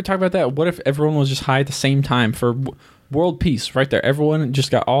 Everyone. Did we ever talk about that? What if everyone was just high at the same time for world peace? Right there, everyone just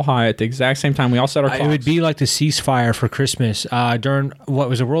got all high at the exact same time. We all set our clocks. It would be like the ceasefire for Christmas during what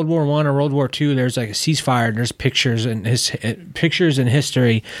was it, World War I or World War II. There's like a ceasefire and there's pictures in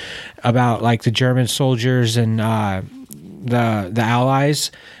history about like the German soldiers and the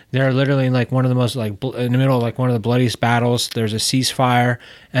Allies. They're literally in like one of the most like in the middle of like one of the bloodiest battles. There's a ceasefire,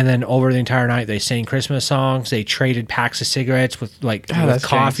 and then over the entire night they sang Christmas songs. They traded packs of cigarettes with like with that's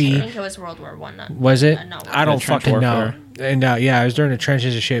coffee. I think it was World War One. Was it? No. I don't trench fucking know. warfare. And yeah, it was during the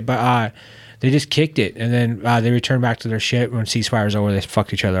trenches and shit. But they just kicked it, and then they returned back to their shit. When ceasefire was over, they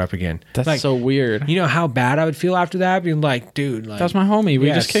fucked each other up again. That's like, so weird. You know how bad I would feel after that? Being like, dude, like, That's my homie. We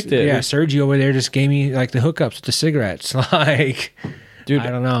just kicked it. Yeah, Sergio over there just gave me like the hookups with the cigarettes. Like, Dude,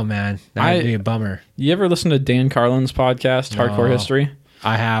 I don't know, man. That would be a bummer. You ever listen to Dan Carlin's podcast, Hardcore History?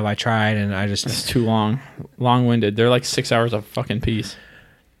 I have. I tried, and I just It's too long-winded. They're like 6 hours of fucking peace.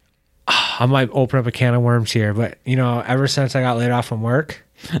 I might open up a can of worms here, but you know, ever since I got laid off from work,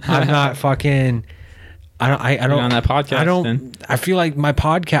 I'm not fucking. I don't on that podcast. I don't. then. I feel like my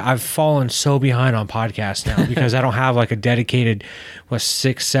podcast. I've fallen so behind on podcasts now because I don't have like a dedicated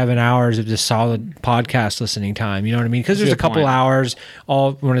 6-7 hours of just solid podcast listening time. You know what I mean? Because there's a Good couple point. hours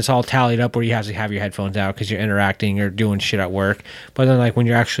all when it's all tallied up where you have to have your headphones out because you're interacting or doing shit at work. But then like when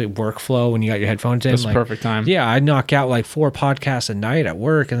you're actually workflow when you got your headphones in, That's like, perfect time. Yeah, I knock out like 4 podcasts a night at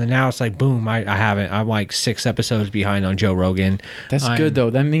work, and then now it's like boom, I haven't. I'm like 6 episodes behind on Joe Rogan. That's good though.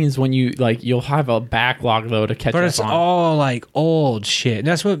 That means when you like, you'll have a backlog though to catch But up it's on. all like old shit. And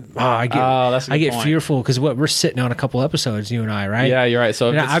that's what I get. that's a I good get point. fearful because what we're sitting on a couple episodes, you and I, right? Yeah, you're right. So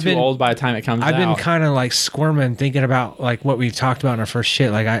if Yeah, it's I've too been- old by the time it comes I've been out. kind of like squirming, thinking about like what we talked about in our first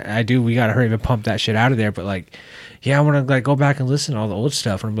shit. Like we got to hurry and pump that shit out of there. But like, yeah, I want to like go back and listen to all the old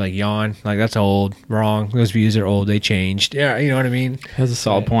stuff. And I'm like, yawn. Like that's old, wrong. Those views are old. They changed. Yeah, you know what I mean. That's a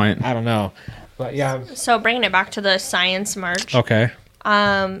solid point. I don't know, but yeah. So bringing it back to the science march. Okay.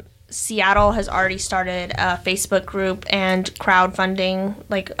 Seattle has already started a Facebook group and crowdfunding.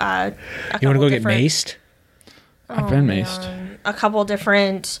 Like You want to go get maced? I've been maced. A couple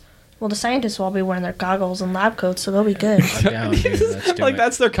different. Well, the scientists will all be wearing their goggles and lab coats, so they'll be good. Down, dude. Let's do Like it.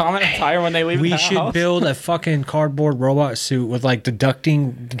 that's their common attire when they leave We the should house. build a fucking cardboard robot suit with like the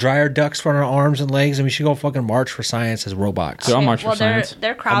dryer ducts for our arms and legs, and we should go fucking march for science as robots. So I'll march for well, science.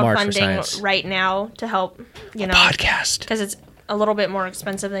 they're I'll march for science. crowdfunding right now to help. You know, Podcast. because it's a little bit more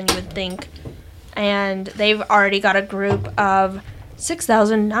expensive than you would think. And they've already got a group of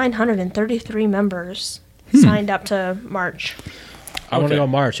 6,933 members signed up to march. I want to Okay. go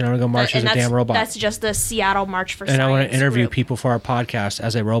march, and I want to go march as And a damn robot. That's just the Seattle March for And Science I want to interview group. people for our podcast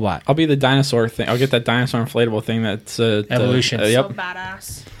as a robot. I'll be the dinosaur thing. I'll get that dinosaur inflatable thing. That's Evolution. yep. So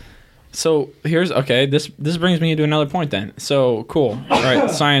badass. So here's okay. This brings me to another point then. So cool. All right,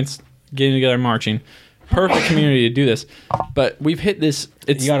 science getting together, marching. Perfect community to do this. But we've hit this.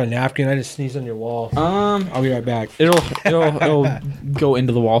 It's You got a napkin? I just sneezed on your wall. I'll be right back. it'll go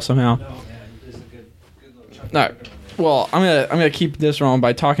into the wall somehow. No. Well, I'm gonna keep this rolling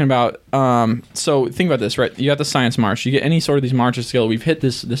by talking about. So think about this, right? You got the science march. You get any sort of these marches together. We've hit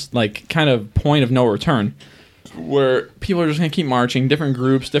this like kind of point of no return, where people are just gonna keep marching. Different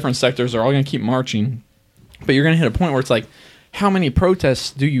groups, different sectors are all gonna keep marching. But you're gonna hit a point where it's like, how many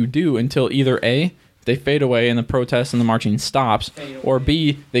protests do you do until either A, they fade away and the protest and the marching stops, or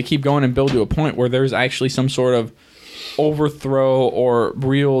B, they keep going and build to a point where there's actually some sort of overthrow or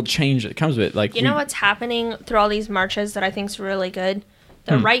real change that comes with it. Like You know what's happening through all these marches that I think is really good?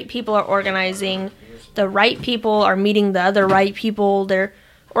 The right people are organizing. The right people are meeting the other right people. They're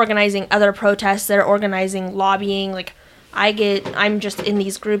organizing other protests. They're organizing lobbying. Like I'm just in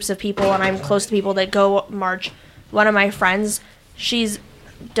these groups of people and I'm close to people that go march. one of my friends, she's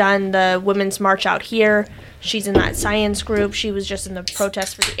done the Women's March out here. She's in that science group. She was just in the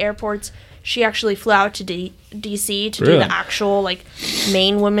protest for the airports. She actually flew out to D.C. to do the actual, like,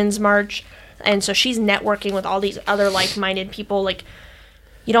 main Women's March. And so she's networking with all these other like-minded people. Like,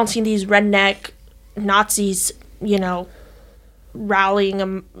 you don't see these redneck Nazis, you know, rallying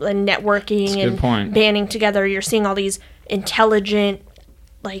and networking and banding together. You're seeing all these intelligent,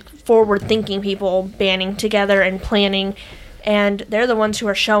 like, forward-thinking people banding together and planning. And they're the ones who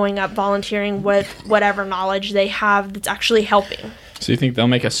are showing up, volunteering with whatever knowledge they have that's actually helping. So you think they'll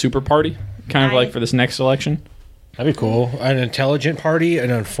make a super party? Kind of like for this next election? That'd be cool. An intelligent party,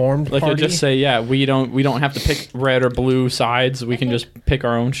 an informed party. Like, just say, yeah, we don't have to pick red or blue sides. We can just pick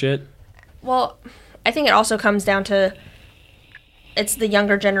our own shit. Well, I think it also comes down to it's the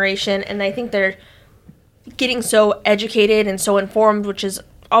younger generation, and I think they're getting so educated and so informed, which is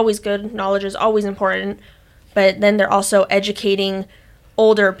always good. Knowledge is always important. But then they're also educating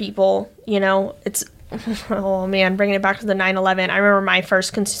older people, you know. It's, oh man, bringing it back to the 9/11. I remember my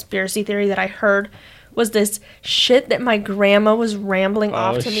first conspiracy theory that I heard was this shit that my grandma was rambling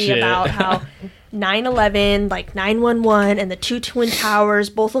off to me about how 9/11, like 911, and the two Twin Towers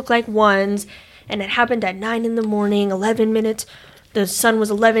both look like ones, and it happened at 9 in the morning, 11 minutes. The sun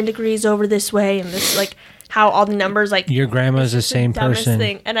was 11 degrees over this way, and this, like, how all the numbers, like... Your grandma's the same person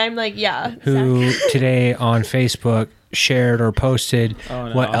thing. And I'm like, yeah. Who today on Facebook shared or posted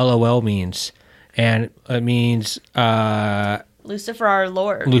what LOL means. And it means... Lucifer our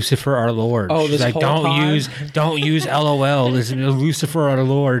Lord. Lucifer our Lord. Oh, she's this like, whole don't time? use LOL. This is Lucifer our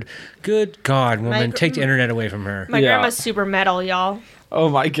Lord. Good God, woman, take the internet away from her. My grandma's super metal, y'all. Oh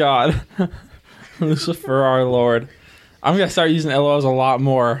my God. Lucifer our Lord. I'm going to start using LOLs a lot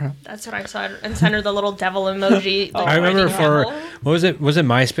more. That's what I saw. And send her the little devil emoji. I remember for, what was it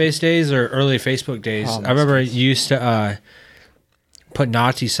MySpace days or early Facebook days? I remember I used to put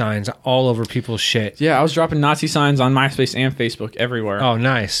Nazi signs all over people's shit. Yeah, I was dropping Nazi signs on MySpace and Facebook everywhere. Oh,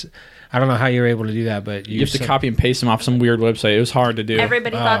 nice. I don't know how you were able to do that, but you have to copy and paste them off some weird website. It was hard to do.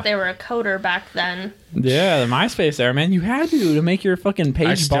 Everybody thought they were a coder back then. Yeah, the MySpace era, man. You had to make your fucking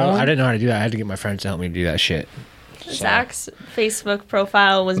page I didn't know how to do that. I had to get my friends to help me do that shit. Zach's Facebook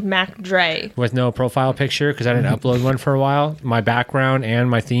profile was Mac Dre. With no profile picture, because I didn't upload one for a while. My background and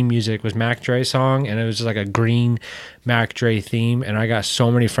my theme music was Mac Dre song, and it was just like a green Mac Dre theme, and I got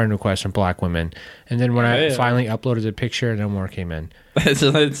so many friend requests from black women. And then when I finally uploaded the picture, no more came in. It's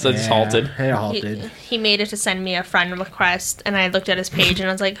halted. It halted. He made it to send me a friend request, and I looked at his page, and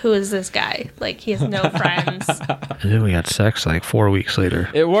I was like, who is this guy? Like, he has no friends. And then we got sex like 4 weeks later.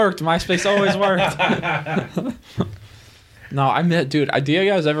 It worked. MySpace always worked. No, I mean, dude, do you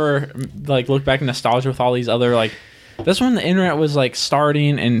guys ever, like, look back in nostalgia with all these other, like, that's when the internet was, like,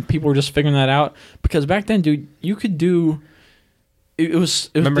 starting and people were just figuring that out? Because back then, dude, you could do, it was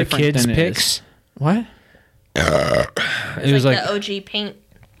remember different kids than pics? What? It was like the OG paint.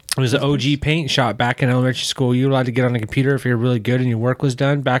 It was the OG paint shop back in elementary school. You were allowed to get on a computer if you were really good and your work was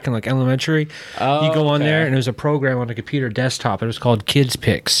done back in, like, elementary. Oh, you go on there, and there was a program on the computer desktop. It was called Kids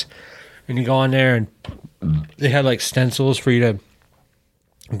Pics. And you go on there, and they had, like, stencils for you to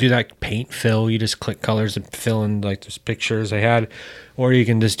do that paint fill. You just click colors and fill in, like, those pictures they had. Or you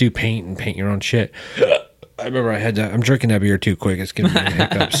can just do paint and paint your own shit. I remember I had to... I'm drinking that beer too quick. It's giving me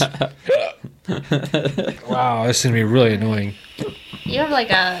hiccups. Wow, this is going to be really annoying. You have,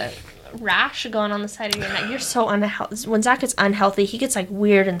 like, a rash going on the side of your neck. You're so unhealthy. When Zach gets unhealthy, he gets, like,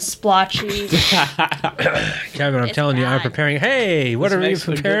 weird and splotchy. Kevin, I'm telling you, I'm preparing. Hey, what are we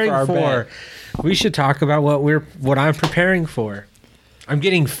preparing for? We should talk about what I'm preparing for. I'm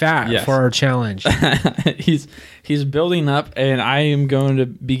getting fat for our challenge. He's building up, and I am going to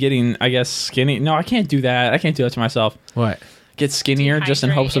be getting, I guess, skinny. No, I can't do that. I can't do that to myself. What? Get skinnier just in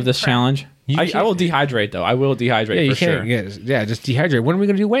hopes of this challenge. I will dehydrate, though. I will dehydrate for sure. Yeah, just dehydrate. When are we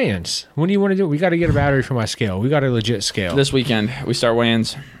going to do weigh-ins? When do you want to do it? We got to get a battery for my scale. We got a legit scale. This weekend, we start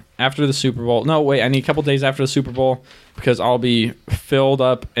weigh-ins. After the Super Bowl. No, wait, I need a couple days after the Super Bowl because I'll be filled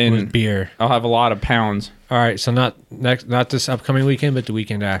up with beer. I'll have a lot of pounds. All right, so not this upcoming weekend, but the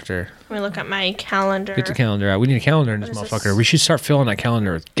weekend after. Let me look at my calendar. Get the calendar out. We need a calendar in this motherfucker. We should start filling that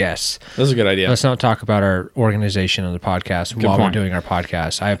calendar with guests. That's a good idea. Let's not talk about our organization on the podcast we're doing our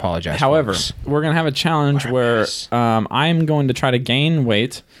podcast. I apologize. However, folks. We're going to have a challenge where I'm going to try to gain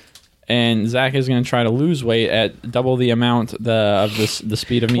weight and Zach is going to try to lose weight at double the amount of the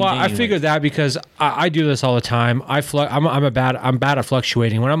speed of me. Well, I gaining figured weight. that because I do this all the time. I'm bad at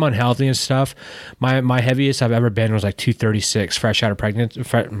fluctuating. When I'm unhealthy and stuff, my heaviest I've ever been was like 236, fresh out of pregnancy.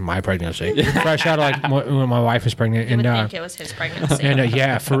 My pregnancy, fresh out of like when my wife was pregnant. You And would think it was his pregnancy. and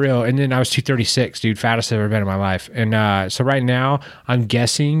yeah, for real. And then I was 236, dude, fattest I've ever been in my life. And so right now, I'm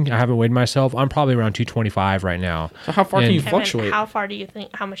guessing, I haven't weighed myself. I'm probably around 225 right now. So how far can And- you Kevin, fluctuate?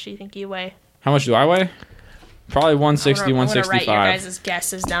 how much do you think you weigh? How much do I weigh? Probably 160, I'm gonna write 165. your guys'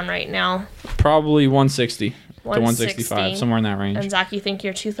 guesses down right now. Probably 160 to 160. 165, somewhere in that range. And Zach, you think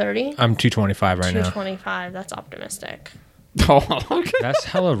you're 230? I'm 225 right now. 225. That's optimistic. Oh, okay. That's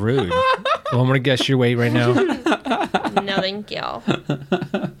hella rude. Well, I'm going to guess your weight right now. No, thank you.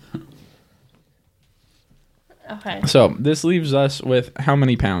 Okay. So this leaves us with how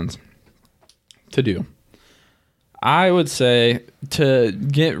many pounds to do? I would say to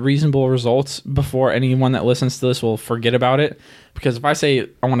get reasonable results before anyone that listens to this will forget about it. Because if I say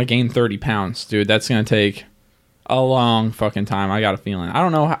I want to gain 30 pounds, dude, that's going to take a long fucking time. I got a feeling. I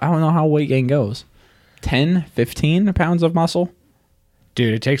don't know how weight gain goes. 10, 15 pounds of muscle?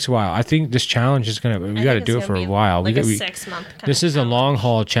 Dude, it takes a while. I think this challenge is going to, we got to do it for a while. Like we a got, 6 month kind this of is a challenge. long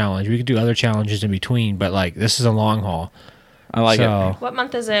haul challenge. We could do other challenges in between, but like this is a long haul. I like it. What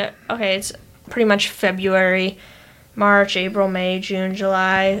month is it? Okay, it's pretty much February, March, April, May, June,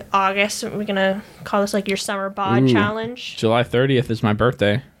 July, August. We're going to call this like your summer bod Ooh. challenge. July 30th is my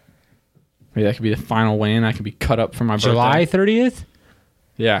birthday. Maybe that could be the final weigh-in. I could be cut up for my July birthday. 30th?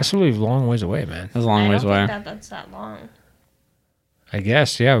 Yeah, That's really a long ways away, man. that's a long I ways don't away. think that's that long. I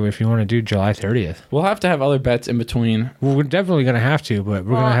guess, yeah, if you want to do July 30th. We'll have to have other bets in between. Well, we're definitely going to have to, but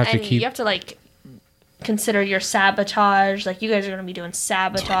we're going to have to and keep... You have to like consider your sabotage. Like you guys are going to be doing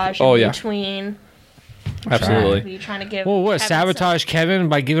sabotage Oh, in yeah. between. Absolutely. Are you trying to give? Well, what, Kevin sabotage Kevin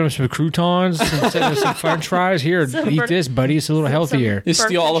by giving him some croutons instead of some french fries? Here, Some eat birth- this, buddy. It's a little some healthier. You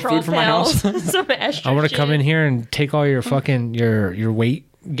steal all the birth food from my control house? pills, some estrogen. I want to come in here and take all your fucking, your weight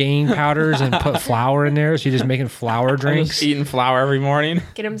gain powders and put flour in there. So you're just making flour I'm drinks. just eating flour every morning.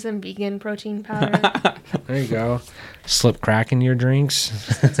 Get him some vegan protein powder, There you go. Slip crack in your drinks.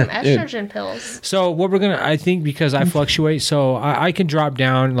 some estrogen pills. So what we're gonna, I think, because I fluctuate, so I can drop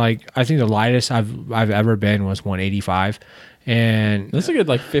down. Like I think the lightest I've ever been was 185, and That's a good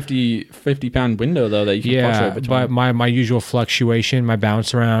like 50 pound window though that you can yeah, fluctuate between. but my usual fluctuation, my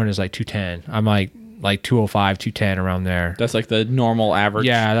bounce around is like 210. I'm like 205, 210 around there. That's like the normal average.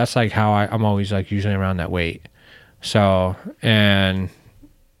 Yeah, that's like how I'm always like usually around that weight. So and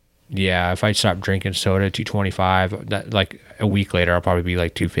yeah, if I stop drinking soda, 225. That like a week later, I'll probably be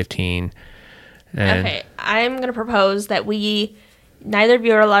like 215. And Okay, I'm gonna propose that we neither of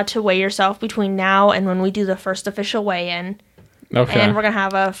you are allowed to weigh yourself between now and when we do the first official weigh-in. Okay. And we're gonna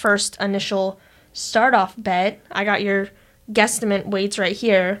have a first initial start-off bet. I got your guesstimate weights right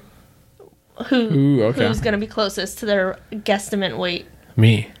here. Ooh, okay. Who's gonna be closest to their guesstimate weight?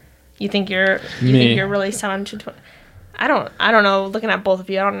 me. You think you're really set on 220? I don't know. Looking at both of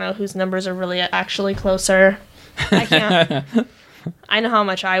you, I don't know whose numbers are really actually closer. I can't. I know how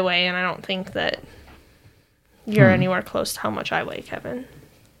much I weigh, and I don't think that you're anywhere close to how much I weigh, Kevin.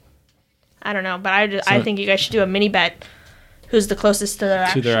 I don't know, but I think you guys should do a mini bet. Who's the closest to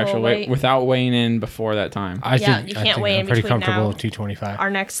their actual weight? without weighing in before that time. I Yeah, think you I can't think weigh I'm in pretty between comfortable now. with 225. Our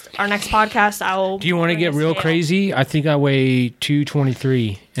next podcast, I'll. Do you want to get real crazy? I think I weigh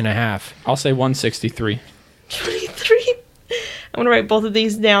 223 and a half. I'll say 163. 23. I'm gonna write both of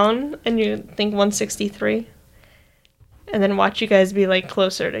these down, and you think 163, and then watch you guys be like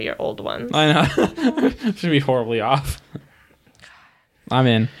closer to your old ones. I know. Should be horribly off. I'm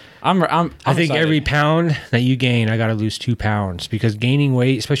in. I'm I think excited. every pound that you gain, I got to lose 2 pounds because gaining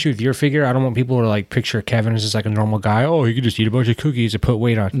weight, especially with your figure, I don't want people to like picture Kevin as just like a normal guy. Oh, he could just eat a bunch of cookies to put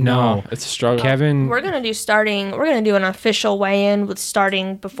weight on. No, it's a struggle. Kevin. We're gonna do an official weigh-in with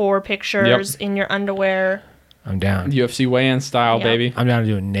starting before pictures in your underwear. I'm down. UFC weigh-in style, Yeah. baby. I'm down to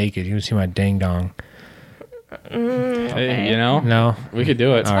do it naked. You can see my dang dong. Hey, you know, No, we could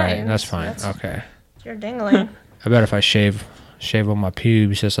do it. all right, fine. that's fine. That's- Okay, You're dingling. I bet if I shave on my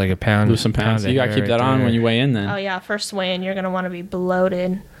pubes, just like a pound. Lose some pounds. of You gotta hair keep right that on there. when you weigh in. Then Oh yeah, first weigh-in, you're gonna want to be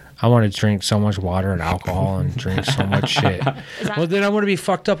bloated. I want to drink so much water and alcohol and drink so much shit. Is that, Well, then I'm going to be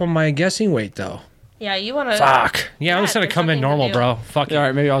fucked up on my guessing weight, though. yeah, you want to. Fuck. Yeah, I'm Yeah, just going to there's come in nothing to normal, do. bro. Fuck it. all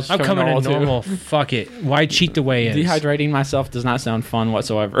right, maybe I'll just I'm come coming in too. normal. Fuck it. Why cheat the way in? Dehydrating myself does not sound fun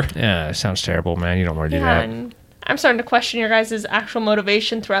whatsoever. Yeah, it sounds terrible, man. You don't want to do Yeah, that. and I'm starting to question your guys' actual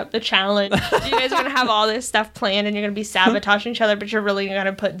motivation throughout the challenge. You guys are going to have all this stuff planned and you're going to be sabotaging each other, but you're really going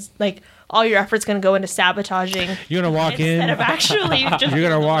to put, like, all your effort's going to go into sabotaging. You're going to walk in. Instead of actually just You're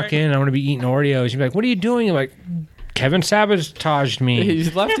going to walk in. I'm going to be eating Oreos. You're like, what are you doing? You're like, Kevin sabotaged me.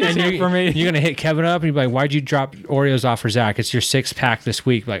 He's left it for me. You're going to hit Kevin up and you're like, why'd you drop Oreos off for Zach? It's your 6-pack this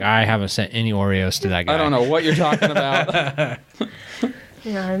week. Like, I haven't sent any Oreos to that guy. I don't know what you're talking about.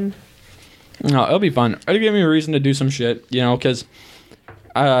 None. No, it'll be fun. It'll give me a reason to do some shit, you know, because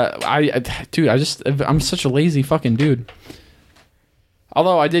I'm such a lazy fucking dude.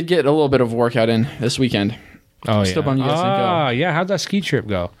 Although I did get a little bit of workout in this weekend. Oh, yeah. Still bummed you guys didn't go. Yeah. How'd that ski trip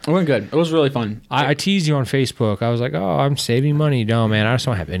go? It went good. It was really fun. I teased you on Facebook. I was like, oh, I'm saving money. No, man, I just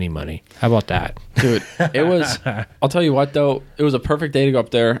don't have any money. How about that? Dude, it was, I'll tell you what, though, it was a perfect day to go up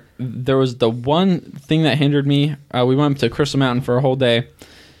there. There was the one thing that hindered me. We went up to Crystal Mountain for a whole day.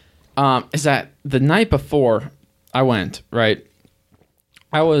 Is that the night before I went, right,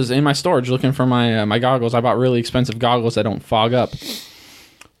 I was in my storage looking for my goggles. I bought really expensive goggles that don't fog up.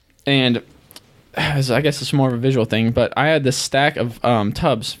 And I guess it's more of a visual thing, but I had this stack of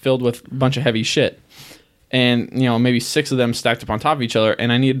tubs filled with a bunch of heavy shit. And, you know, maybe 6 of them stacked up on top of each other,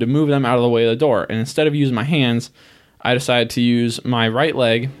 and I needed to move them out of the way of the door. And instead of using my hands, I decided to use my right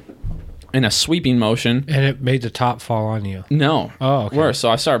leg in a sweeping motion. And it made the top fall on you. No. Oh, okay. Worse. So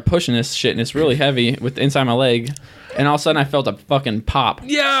I started pushing this shit, and it's really heavy with inside my leg. And all of a sudden, I felt a fucking pop.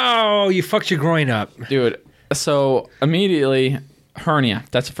 Yo, you fucked your groin up. Dude, so immediately, hernia.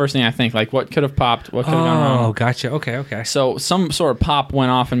 That's the first thing I think. Like, what could have popped? What could have gone wrong? Oh, gotcha. Okay. So some sort of pop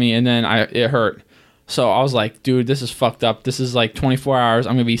went off in me, and then it hurt. So I was like, dude, this is fucked up. This is like 24 hours.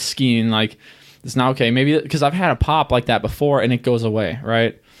 I'm going to be skiing. Like, it's not okay. Maybe because I've had a pop like that before, and it goes away,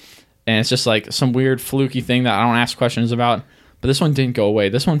 right? And it's just like some weird fluky thing that I don't ask questions about. But this one didn't go away.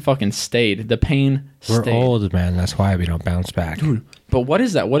 This one fucking stayed. The pain stayed. We're old, man. That's why we don't bounce back. Dude, but what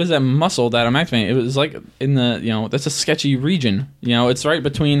is that? What is that muscle that I'm activating? It was like in the, you know, that's a sketchy region. You know, it's right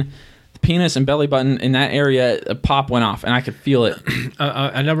between the penis and belly button. In that area, a pop went off, and I could feel it.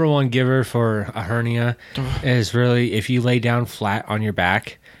 A number one giver for a hernia is really if you lay down flat on your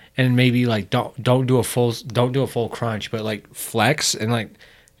back and maybe like don't do a full crunch, but like flex and like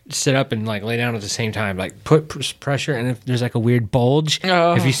sit up and like lay down at the same time, like put pressure, and if there's like a weird bulge,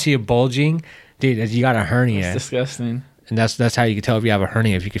 if you see a bulging, dude, you got a hernia. It's disgusting. And that's how you can tell if you have a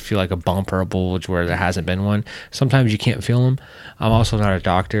hernia, if you could feel like a bump or a bulge where there hasn't been one. Sometimes you can't feel them. I'm also not a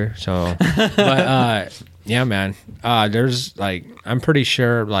doctor, so but yeah, man, there's like, I'm pretty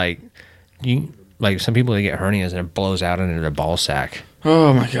sure like some people, they get hernias and it blows out into their ball sack.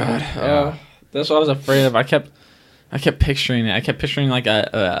 Oh my god. That's what I was afraid of. I kept picturing it. I kept picturing like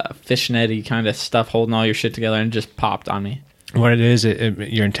a fishnetty kind of stuff holding all your shit together, and it just popped on me. What it is,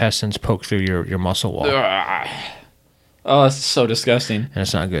 your intestines poke through your muscle wall. Oh, that's so disgusting. And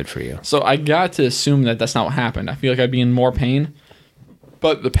it's not good for you. So I got to assume that that's not what happened. I feel like I'd be in more pain,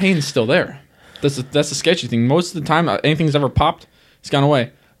 but the pain is still there. That's the sketchy thing. Most of the time, anything's ever popped, it's gone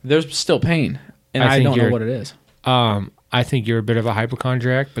away. There's still pain, and I don't know what it is. I think you're a bit of a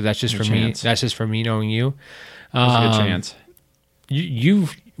hypochondriac, but that's just for me. That's just for me knowing you. There's a good chance. You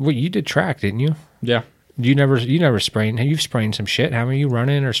did track, didn't you? Yeah. You never sprained. You've sprained some shit. Haven't you?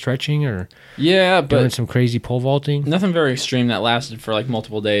 Running or stretching or but doing some crazy pole vaulting. Nothing very extreme that lasted for like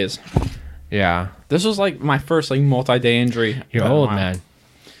multiple days. Yeah. This was like my first like multi-day injury. You're old, man.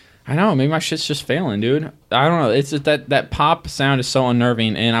 I know. Maybe my shit's just failing, dude. I don't know. It's just that pop sound is so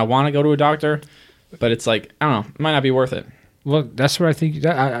unnerving, and I want to go to a doctor, but it's like, I don't know. It might not be worth it. Well, that's what I think.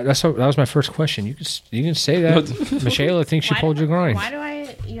 That was my first question. You can say that. Michaela thinks she pulled your groin. Why do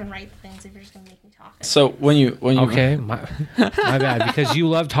I even write things if you're just gonna make me talk? So when you okay, my bad, because you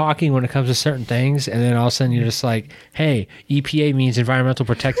love talking when it comes to certain things, and then all of a sudden you're just like, hey, EPA means Environmental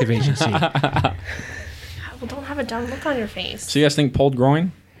Protective Agency. Well, don't have a dumb look on your face. So you guys think pulled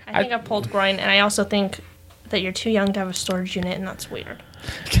groin? I think I pulled groin, and I also think that you're too young to have a storage unit, and that's weird.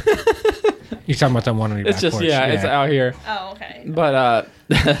 You're talking about that one on your It's back just porch. it's out here. Oh, okay. But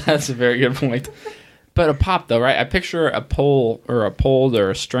that's a very good point. But a pop though, right? I picture a pull or a pulled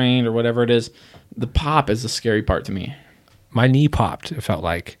or a strained or whatever it is. The pop is the scary part to me. My knee popped, it felt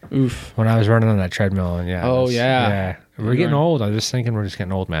like. Oof. When I was running on that treadmill, and yeah. We're getting old. I'm just thinking we're just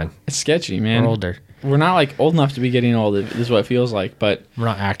getting old, man. It's sketchy, man. We're older. We're not like old enough to be getting old. This is what it feels like, but we're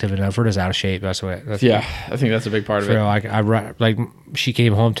not active enough. We're just out of shape. That's what. I think that's a big part of it. Like she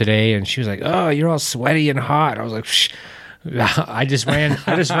came home today and she was like, "Oh, you're all sweaty and hot." I was like, Shh. I just ran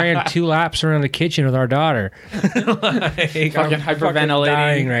 2 laps around the kitchen with our daughter. Fucking hyperventilating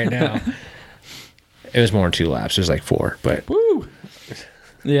dying right now. It was more than 2 laps. It was like 4, but woo.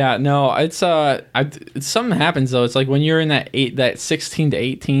 Yeah, no, it's something happens though. It's like when you're in that 16 to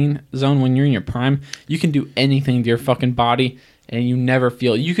 18 zone, when you're in your prime, you can do anything to your fucking body, and you never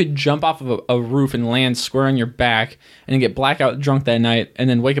feel. You could jump off of a roof and land square on your back, and then get blackout drunk that night, and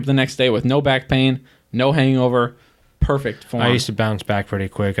then wake up the next day with no back pain, no hangover, perfect form. I used to bounce back pretty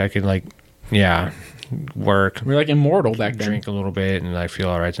quick. I could work. We were like immortal back then. Drink a little bit, and I feel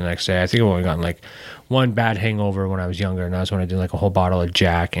all right the next day. I think I've only gotten like one bad hangover when I was younger, and that was when I did like a whole bottle of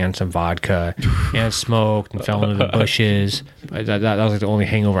Jack and some vodka and smoked and fell into the bushes. That was like the only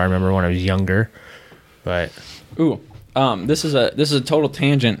hangover I remember when I was younger. But this is a total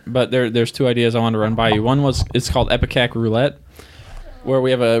tangent, but there's two ideas I wanted to run by you. One was it's called Epicac Roulette, where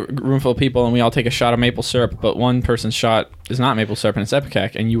we have a room full of people and we all take a shot of maple syrup, but one person's shot is not maple syrup and it's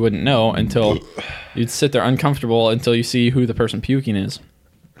Epicac, and you wouldn't know until you'd sit there uncomfortable until you see who the person puking is.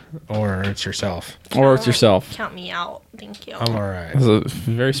 Or it's yourself. Or it's yourself. Count me out. Thank you. I'm all right. That's a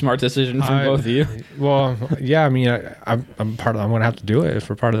very smart decision from both of you. Well, yeah, I mean, I'm part of. I'm going to have to do it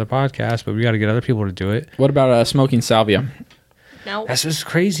for part of the podcast, but we got to get other people to do it. What about smoking salvia? No. That's just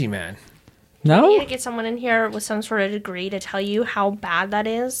crazy, man. We No? need to get someone in here with some sort of degree to tell you how bad that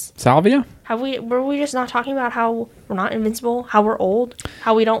is. Salvia? Were we just not talking about how we're not invincible, how we're old,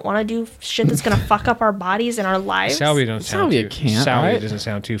 how we don't want to do shit that's gonna fuck up our bodies and our lives? Salvia Salvia doesn't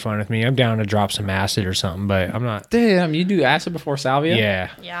sound too fun with me. I'm down to drop some acid or something, but I'm not. Damn, you do acid before salvia?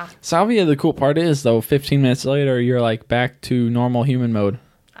 Yeah. Yeah, Salvia, the cool part is, though, 15 minutes later, you're like back to normal human mode.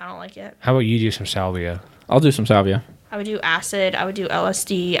 I don't like it. How about you do some salvia? I'll do some salvia. I would do acid. I would do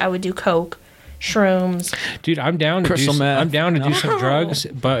LSD. I would do coke, shrooms. Dude, I'm down to Crystal meth. I'm down to do some drugs,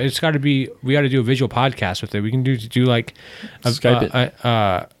 but it's got to be. We got to do a visual podcast with it. We can do like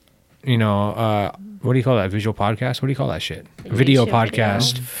Skype what do you call that? Visual podcast? What do you call that shit? Video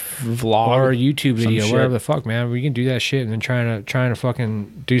podcast Vlog. or YouTube Some video, shit. whatever the fuck, man. We can do that shit and then trying to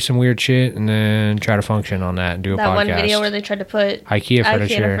fucking do some weird shit and then try to function on that and do a That podcast. one video where they tried to put IKEA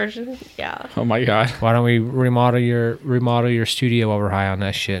furniture. furniture. Yeah. Oh my god. Why don't we remodel your studio while we're high on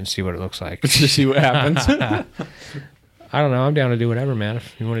that shit and see what it looks like? Let's just see what happens. I don't know. I'm down to do whatever, man.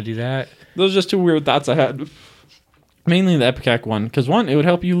 If you want to do that. Those are just two weird thoughts I had. Mainly the Epicac one, because one, it would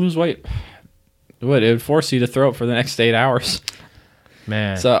help you lose weight. It would force you to throw up for the next 8 hours.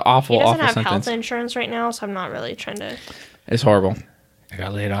 Man, It's an awful, He doesn't awful have sentence. health insurance right now, so I'm not really trying to. It's horrible. I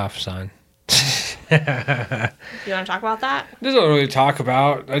got laid off, son. Do you want to talk about that? There's not really talk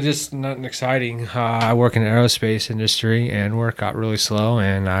about. I just nothing exciting. I work in the aerospace industry, and work got really slow,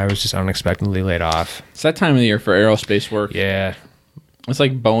 and I was just unexpectedly laid off. It's that time of the year for aerospace work. Yeah, It's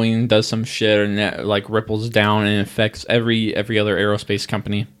like Boeing does some shit and that like ripples down and affects every other aerospace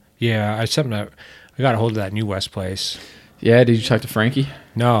company. yeah. I got a hold of that New West place. Yeah, did you talk to Frankie?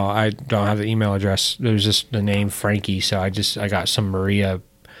 No, I don't have the email address. There's just the name Frankie, so I got some Maria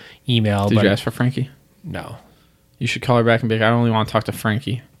email. Did but you ask for Frankie? No, You should call her back and be like, I only want to talk to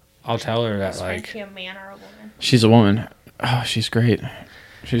Frankie. I'll tell her that Is like Frankie a man or a woman? She's a woman. Oh, she's great.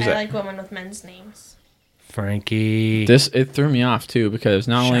 She's I like women with men's names. Frankie. it threw me off too because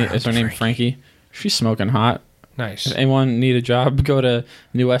not only Shout out is her to name Frankie, she's smoking hot. Nice. If anyone need a job, go to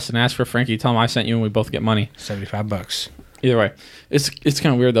New West and ask for Frankie. Tell him I sent you and we both get money. $75. Either way, it's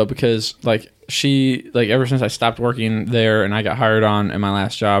kind of weird though because like she ever since I stopped working there and I got hired on in my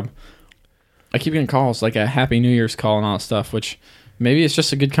last job, I keep getting calls like a Happy New Year's call and all that stuff. Which maybe it's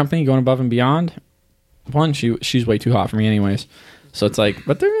just a good company going above and beyond. One, she's way too hot for me anyways, so it's like,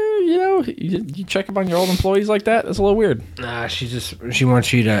 but they're you check up on your old employees like that. That's a little weird. Nah, she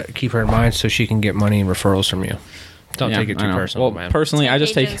wants you to keep her in mind so she can get money and referrals from you. Don't Yeah, take it I too know. personal, Well, man. personally, I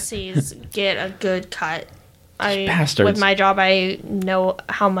just take. Agencies get a good cut. Bastards. With my job, I know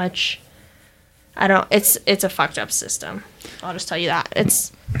how much. I don't. It's a fucked up system. I'll just tell you that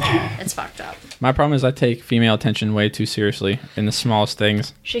it's fucked up. My problem is I take female attention way too seriously in the smallest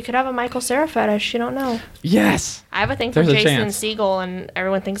things. She could have a Michael Cera fetish. You don't know. Yes. I have a thing for There's a Jason chance. Segel, and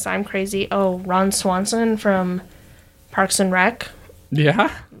everyone thinks I'm crazy. Oh, Ron Swanson from Parks and Rec.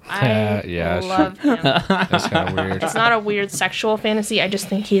 Yeah. I Yeah, love him. That's kind of weird. It's not a weird sexual fantasy. I just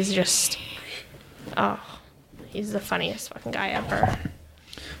think he's just. Oh, he's the funniest fucking guy ever.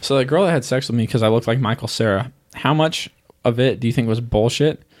 So the girl that had sex with me because I looked like Michael Cera, how much of it do you think was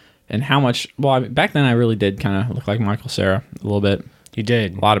bullshit? And how much... Well, back then I really did kind of look like Michael Cera a little bit. You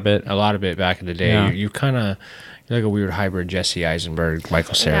did. A lot of it. A lot of it back in the day. Yeah. You kind of... You're like a weird hybrid Jesse Eisenberg,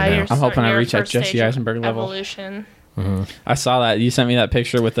 Michael Cera now. I'm hoping I your reach that first Jesse stage of Eisenberg level. Evolution. I saw that. You sent me that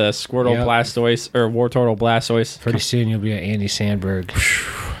picture with the Squirtle Yep. Blastoise or Wartortle Blastoise. Pretty soon you'll be an Andy Sandberg.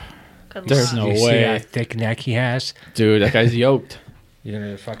 Good There's luck. no You see way. that thick neck he has? Dude, that guy's yoked. You're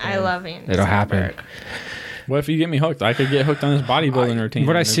gonna fucking... I love Andy It'll happen. Samberg. What if you get me hooked? I could get hooked on this bodybuilding routine.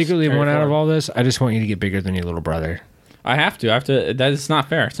 What I It's secretly carry want out of forward. all this, I just want you to get bigger than your little brother. I have to. That is not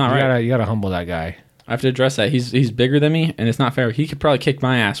fair. It's not right. You gotta humble that guy. I have to address that. He's bigger than me, and it's not fair. He could probably kick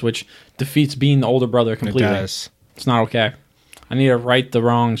my ass, which defeats being the older brother completely. It does. It's not okay. I need to right the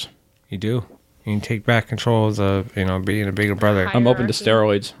wrongs. You do. You can take back control of the, being a bigger brother. Hi- I'm open to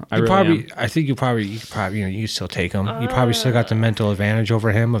Hierarchy. steroids. I really am. I think you probably, you still take him. You probably still got the mental advantage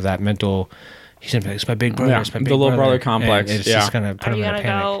over him of that mental. He said, "It's my big brother. Yeah, It's my big the little brother And complex, it's yeah. just gonna put Are him you in a gonna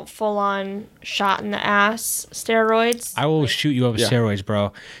panic. go full on shot in the ass steroids? I will shoot you up with Yeah. steroids,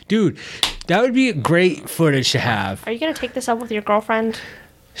 bro. Dude, that would be great footage to have. Are you gonna take this up with your girlfriend?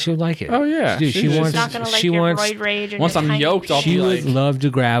 She would like it. Oh, yeah. Dude, she She's wants. She's not gonna like She your wants. roid rage. And once your I'm tiny yoked, I'll She be would like, love to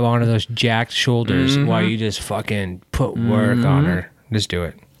grab onto those jacked shoulders Mm-hmm. while you just fucking put work on her. Just do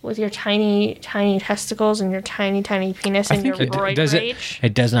it. with your tiny, tiny testicles and your tiny, tiny penis and your roid rage.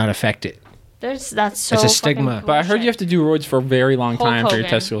 It does not affect it. That's so. It's a fucking stigma. But I heard you have to do roids for a very long Hulk time for your Hogan.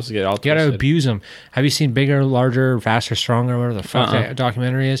 testicles to get all You gotta twisted. abuse them. Have you seen Bigger, Larger, Faster, Stronger, whatever the fuck that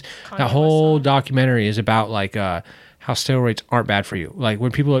documentary is? That whole documentary is about like how steroids aren't bad for you. Like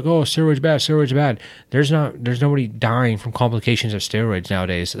when people are like, oh, steroids are bad. There's nobody dying from complications of steroids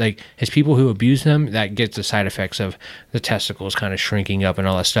nowadays. Like it's people who abuse them that get the side effects of the testicles kind of shrinking up and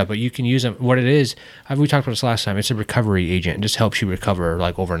all that stuff. But you can use them. What it is, we talked about this last time. It's a recovery agent. It just helps you recover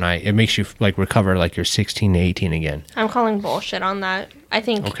like overnight. It makes you like recover like you're 16 to 18 again. I'm calling bullshit on that. I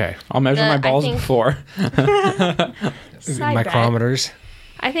think. Okay. I'll measure my I balls think- before. Side bet. Micrometers.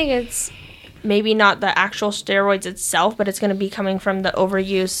 I think it's maybe not the actual steroids itself, but it's going to be coming from the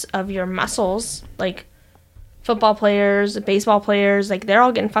overuse of your muscles. Like football players, baseball players, like they're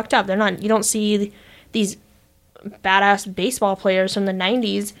all getting fucked up. They're not. You don't see these badass baseball players from the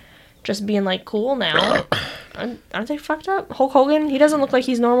 90s just being like cool now. Aren't they fucked up? Hulk Hogan, he doesn't look like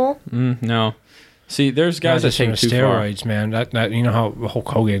he's normal. No. See, there's guys that Just take from it too steroids, man. That you know how Hulk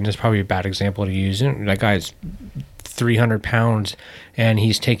Hogan is probably a bad example to use. That guy's 300 pounds and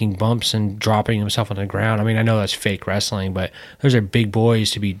he's taking bumps and dropping himself on the ground. I mean, I know that's fake wrestling, but those are big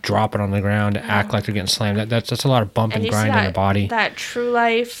boys to be dropping on the ground to act like they're getting slammed. That's a lot of bump and you see grind in the body. That True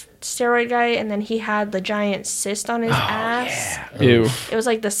Life steroid guy, and then he had the giant cyst on his ass. far. Ew. It was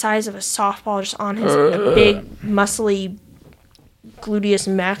like the size of a softball just on his big, muscly gluteus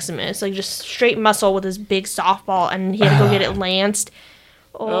maximus. Like just straight muscle with his big softball, and he had to go get it lanced.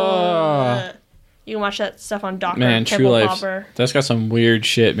 You can watch that stuff on Dr. Man, True Pimple Life. Popper. That's got some weird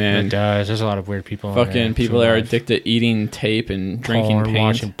shit, It man. does. There's a lot of weird people. Fucking people that are addicted to eating tape and drinking porn, paint.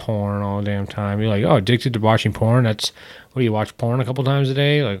 watching porn all the damn time. You're like, oh, addicted to watching porn. That's what do you watch porn a couple times a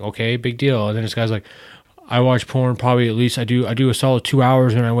day? Like, okay, big deal. And then this guy's like, I watch porn probably at least I do a solid 2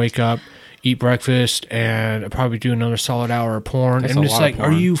 hours when I wake up, eat breakfast, and I probably do another solid hour of porn. That's and I'm a just lot of like, are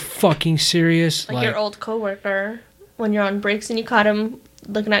porn. you fucking serious? Like your old coworker when you're on breaks and you caught him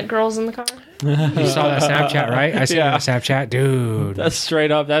looking at girls in the car. you saw that Snapchat, right? I saw Yeah. that Snapchat, dude. That's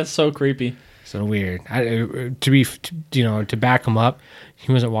straight up. That's so creepy. So weird. To back him up,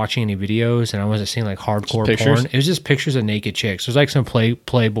 he wasn't watching any videos, and I wasn't seeing like hardcore pictures? porn. It was just pictures of naked chicks. It was like some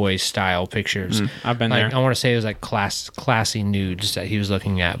Playboy style pictures. I've been like, there. I want to say it was like classy nudes that he was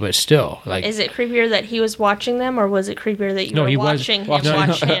looking at, but still, like, Is it creepier that he was watching them, or was it creepier that you were watching him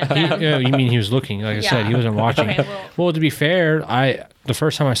watch him? you mean he was looking? Like I said, he wasn't watching. Okay, well, to be fair, the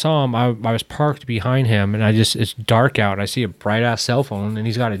first time I saw him, I was parked behind him, and it's dark out, and I see a bright ass cell phone, and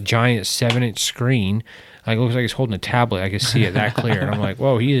he's got a giant 7-inch screen. Like, it looks like he's holding a tablet. I can see it that clear. And I'm like,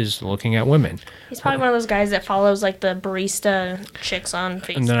 whoa, he is looking at women. He's probably one of those guys that follows like the barista chicks on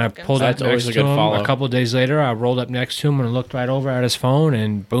Facebook. And then I pulled up That's always next a to good him. follow. A couple of days later, I rolled up next to him and looked right over at his phone,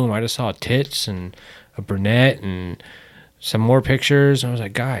 and boom, I just saw tits and a brunette and some more pictures. And I was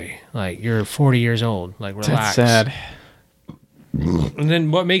like, guy, like, you're 40 years old. Like, relax. That's sad. And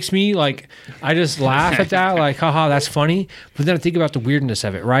then what makes me, like, I just laugh at that, like, haha, that's funny. But then I think about the weirdness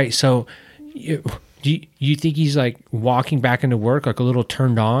of it, right? So, do you think he's like walking back into work like a little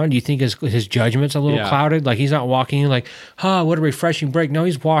turned on? Do you think his judgment's a little Yeah. clouded? Like he's not walking in like, what a refreshing break. No,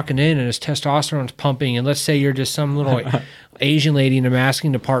 he's walking in and his testosterone's pumping. And let's say you're just some little Asian lady in the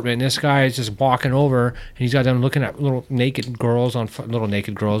masking department, and this guy is just walking over and he's got done looking at little naked girls little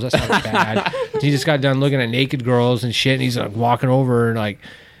naked girls. That sounds bad. He just got done looking at naked girls and shit, and he's like walking over and like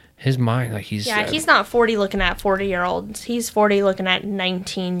his mind, like he's he's not 40 looking at 40-year-olds. He's 40 looking at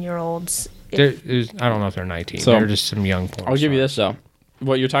 19-year-olds. I don't know if they're 19. So, they're just some young porn I'll give you stars. this, though.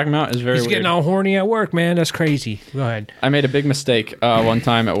 What you're talking about is very He's weird. getting all horny at work, man. That's crazy. Go ahead. I made a big mistake one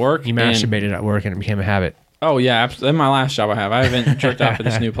time at work. You and- masturbated at work and it became a habit. Oh, yeah. In my last job I haven't jerked off at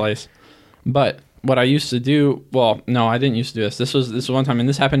this new place. But what I used to do. Well, no, I didn't used to do this. This was one time, and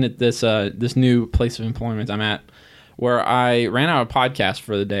this happened at this new place of employment I'm at, where I ran out of podcasts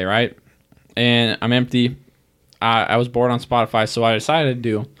for the day, right? And I'm empty. I was bored on Spotify, so I decided to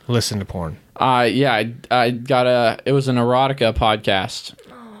do listen to porn. I got it was an erotica podcast,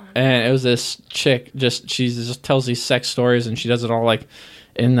 and it was this chick. She just tells these sex stories, and she does it all like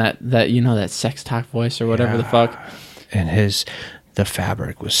in that that sex talk voice or whatever the fuck. And the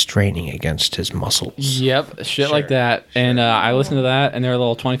fabric was straining against his muscles. Yep, shit like that. And I listened to that, and they were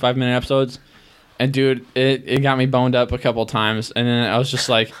little 25-minute episodes. And dude, it got me boned up a couple times. And then I was just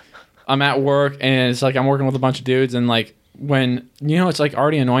like, I'm at work, and it's like I'm working with a bunch of dudes, and like when it's like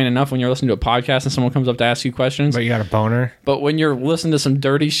already annoying enough when you're listening to a podcast and someone comes up to ask you questions. But you got a boner. But when you're listening to some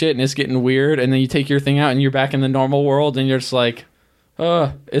dirty shit and it's getting weird, and then you take your thing out and you're back in the normal world, and you're just like,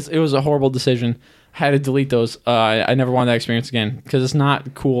 it was a horrible decision. I had to delete those. I never wanted that experience again because it's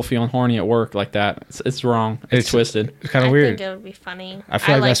not cool feeling horny at work like that. It's wrong. It's twisted. It's kind of weird. I think it would be funny. I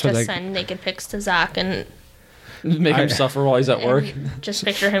feel like that's what send naked pics to Zach and make him suffer while he's at work. Just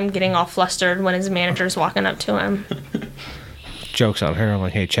picture him getting all flustered when his manager's walking up to him. Jokes on her. I'm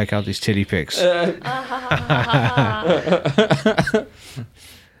like, hey, check out these titty pics. Yeah,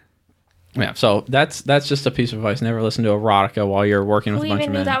 so that's just a piece of advice. Never listen to erotica while you're working with a bunch of men.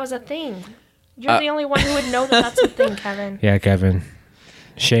 Who even knew that was a thing? You're the only one who would know that that's a thing, Kevin. Yeah, Kevin.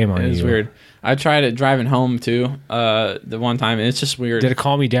 Shame on you. It's weird. I tried it driving home too. The one time, and it's just weird. Did it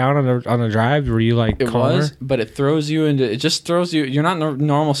calm you down on the drive? Were you like calmer? It was, but it throws you into. It just throws you. You're not in a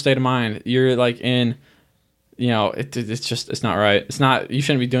normal state of mind. You're like in. It's not right. It's not. You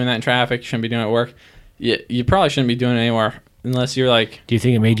shouldn't be doing that in traffic. You shouldn't be doing it at work. You probably shouldn't be doing it anywhere unless you're like. Do you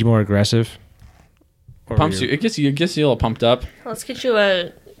think it made you more aggressive? Pumps you. It gets you a little pumped up. Let's get you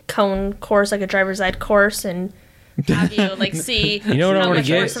a cone course, like a driver's ed course, and have you like see what I want to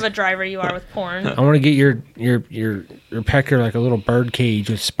get? How much worse of a driver you are with porn. I want to get your pecker like a little bird cage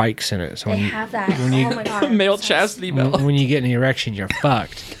with spikes in it. So they have that. Oh my god! Male chastity belt. When you get an erection, you're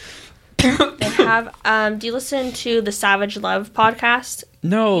fucked. They have. Do you listen to the Savage Love podcast?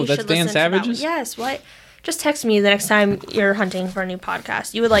 No, that's Dan Savage's. Yes. What? Just text me the next time you're hunting for a new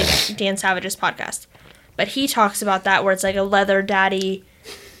podcast. You would like Dan Savage's podcast, but he talks about that where it's like a leather daddy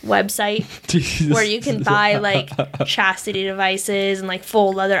website where you can buy like chastity devices and like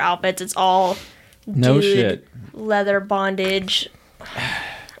full leather outfits. It's all shit leather bondage.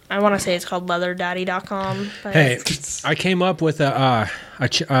 I want to say it's called leatherdaddy.com. But hey, I came up with not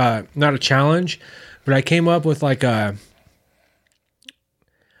a challenge, but I came up with like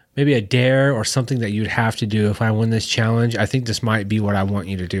maybe a dare or something that you'd have to do if I win this challenge. I think this might be what I want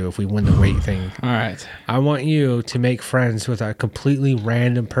you to do if we win the weight thing. All right. I want you to make friends with a completely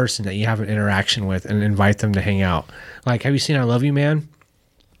random person that you have an interaction with and invite them to hang out. Like, have you seen I Love You, Man?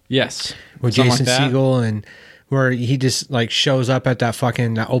 Yes. With Jason Segel, and where he just like shows up at that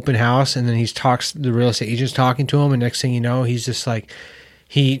fucking open house, and then the real estate agent's talking to him, and next thing you know, he's just like,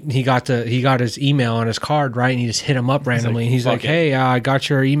 he got his email on his card, right? And he just hit him up randomly. He's like, hey, I got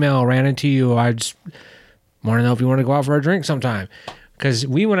your email, ran into you. I just want to know if you want to go out for a drink sometime. Because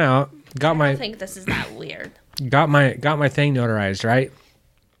we went out, I don't think this is that weird. Got my thing notarized, right?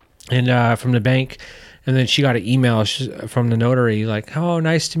 And from the bank. And then she got an email from the notary like, oh,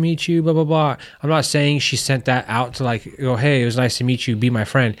 nice to meet you, blah, blah, blah. I'm not saying she sent that out to like, go, hey, it was nice to meet you, be my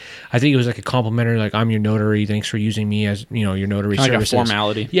friend. I think it was like a complimentary, like, I'm your notary. Thanks for using me as, your notary services. Like a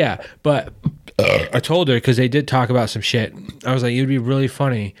formality. Yeah. But I told her, because they did talk about some shit. I was like, it would be really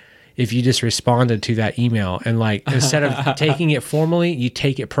funny if you just responded to that email and like, instead of taking it formally, you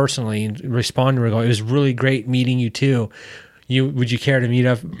take it personally and respond to her. Go, it was really great meeting you too. Would you care to meet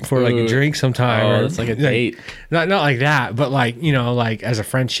up for like a drink sometime? Oh, that's like a date. Not like that, but like, like as a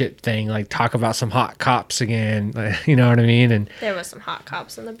friendship thing, like talk about some hot cops again. You know what I mean? And there was some hot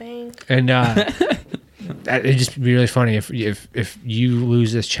cops in the bank. And it'd just be really funny if you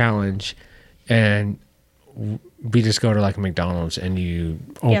lose this challenge and we just go to like McDonald's and you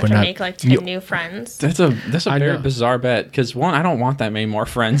open have to up, make like 10 new friends. That's a very bizarre bet, because one, I don't want that many more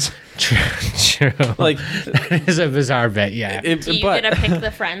friends. True. Like, that is a bizarre bet. Yeah. Do you get to pick the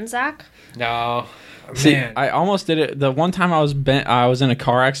friends, Zach? No. See, I almost did it. The one time I was in a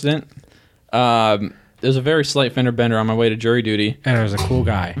car accident. There's a very slight fender bender on my way to jury duty. And it was a cool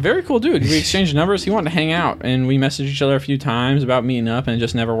guy. Very cool dude. We exchanged numbers. He wanted to hang out, and we messaged each other a few times about meeting up, and it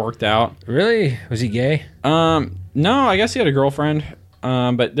just never worked out. Really? Was he gay? No, I guess he had a girlfriend.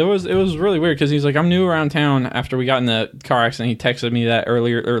 But it was really weird, because he's like, I'm new around town. After we got in the car accident, he texted me that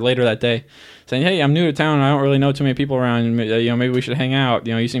later that day, saying, hey, I'm new to town. I don't really know too many people around. Maybe we should hang out.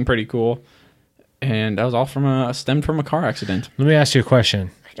 You seem pretty cool. And that was all stemmed from a car accident. Let me ask you a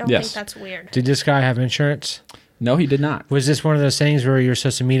question. I don't think that's weird. Did this guy have insurance? No, he did not. Was this one of those things where you're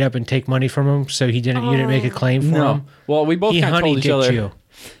supposed to meet up and take money from him, so you didn't make a claim for him? Well, we both kind of told each other. You.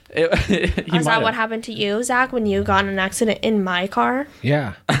 Is that what happened to you, Zach, when you got in an accident in my car?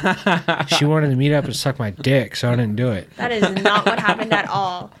 Yeah. She wanted to meet up and suck my dick, so I didn't do it. That is not what happened at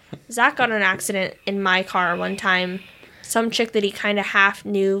all. Zach got in an accident in my car one time. Some chick that he kind of half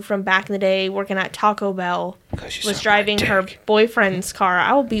knew from back in the day working at Taco Bell was driving her boyfriend's car.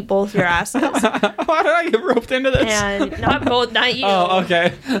 I will beat both your asses. Why did I get roped into this? And not you. Oh,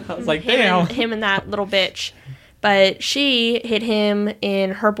 okay. I was like, damn. Him and that little bitch. But she hit him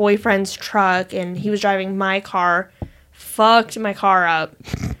in her boyfriend's truck, and he was driving my car. Fucked my car up.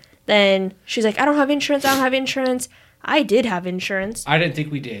 Then she's like, I don't have insurance. I did have insurance. I didn't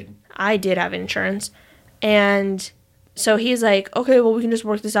think we did. I did have insurance. And so he's like, okay, well, we can just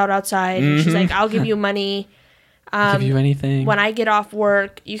work this out outside. And she's like, I'll give you money. Give you anything. When I get off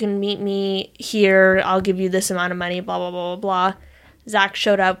work, you can meet me here. I'll give you this amount of money, blah, blah, blah, blah, blah. Zach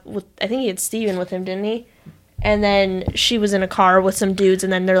showed up with, I think he had Steven with him, didn't he? And then she was in a car with some dudes,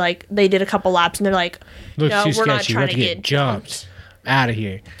 and then they're like, they did a couple laps, and they're like, look no, too we're not sketchy. trying to to get jumped. Out of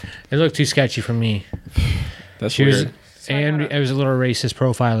here. It looked too sketchy for me. That's weird. And it was a little racist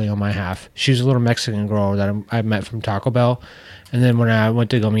profiling on my half. She was a little Mexican girl that I met from Taco Bell. And then when I went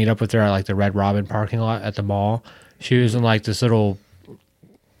to go meet up with her at like the Red Robin parking lot at the mall, she was in like this little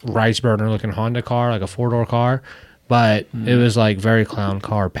rice burner looking Honda car, like a 4-door car. But it was like very clown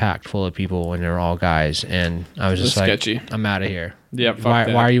car packed full of people, and they were all guys. And I was just like, sketchy. I'm out of here. Yeah,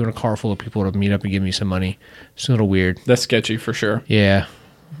 why are you in a car full of people to meet up and give me some money? It's a little weird. That's sketchy for sure. Yeah,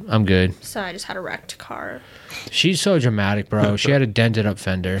 I'm good. So I just had a wrecked car. She's so dramatic, bro. She had a dented up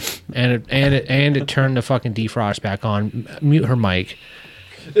fender, and it turned the fucking defrost back on. Mute her mic.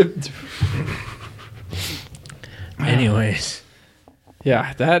 Anyways,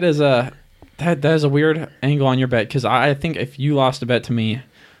 yeah, that is a weird angle on your bet, because I think if you lost a bet to me,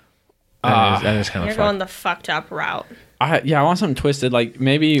 that is kind You're of going the fucked up route. I want something twisted. Like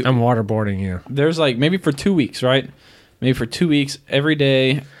maybe I'm waterboarding you. There's like maybe for 2 weeks, right? Maybe for 2 weeks, every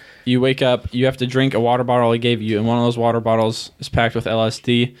day you wake up, you have to drink a water bottle I gave you, and one of those water bottles is packed with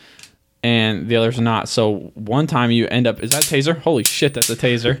LSD, and the others are not. So one time you end up, is that a taser? Holy shit, that's a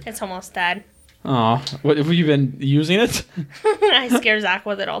taser. It's almost dead. Oh, what have you been using it? I scare Zach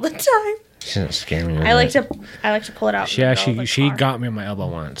with it all the time. She doesn't scare me. I like to pull it out. She got me on my elbow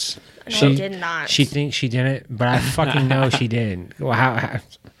once. No, she did not. She thinks she didn't, but I fucking know she did. Well, how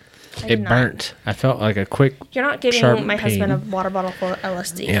it burnt. I felt like a quick. You're not giving my husband a water bottle full of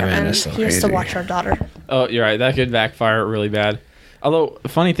LSD. Yeah, man, that's so he has to watch our daughter. Oh, you're right. That could backfire really bad. Although,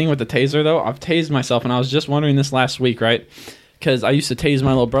 funny thing with the taser, though, I've tased myself, and I was just wondering this last week, right? Because I used to tase my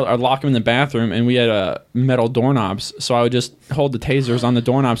little brother. I'd lock him in the bathroom, and we had metal doorknobs. So I would just hold the tasers on the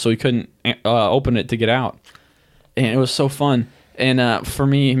doorknob so he couldn't open it to get out. And it was so fun. And for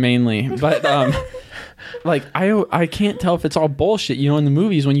me, mainly. But, like, I can't tell if it's all bullshit. You know, in the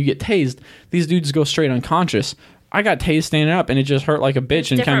movies, when you get tased, these dudes go straight unconscious. I got tased standing up, and it just hurt like a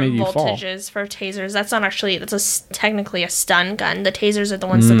bitch and kind of made you fall. Different voltages for tasers. That's not actually, technically a stun gun. The tasers are the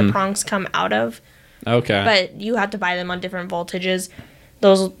ones that the prongs come out of. Okay. But you have to buy them on different voltages.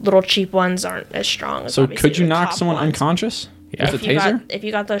 Those little cheap ones aren't as strong as So could you knock someone unconscious with a taser? If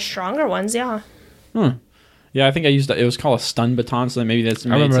you got those stronger ones, yeah. Yeah, I think I used it was called a stun baton, so maybe that's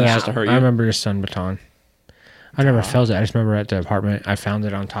just to hurt you. I remember your stun baton. I never felt it. I just remember at the apartment, I found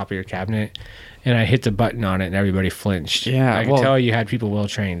it on top of your cabinet, and I hit the button on it, and everybody flinched. Yeah, I could tell you had people well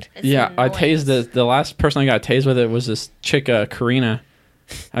trained. Yeah, I tased the last person I got tased with it was this chick, Karina.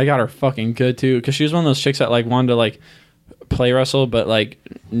 I got her fucking good too, because she was one of those chicks that like wanted to like play wrestle, but like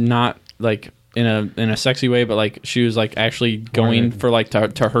not like in a sexy way, but like she was like actually going for like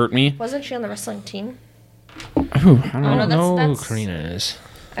to hurt me. Wasn't she on the wrestling team? Ooh, I don't know that's who Karina is.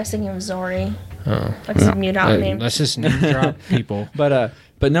 I was thinking of Zori. Oh, That's a mute out name. Let's just name drop people. But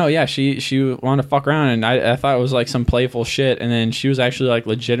no, yeah, she wanted to fuck around, and I thought it was like some playful shit, and then she was actually like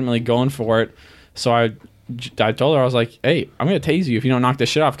legitimately going for it. So I told her, I was like, hey, I'm gonna tase you if you don't knock this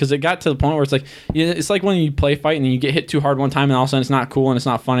shit off, because it got to the point where it's like, it's like when you play fight and you get hit too hard one time and all of a sudden it's not cool and it's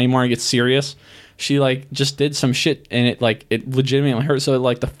not fun anymore and it gets serious. She like just did some shit and it legitimately hurt, so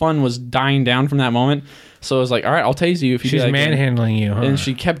like the fun was dying down from that moment. So I was like, all right, I'll tase you if you She's do that manhandling you, huh? And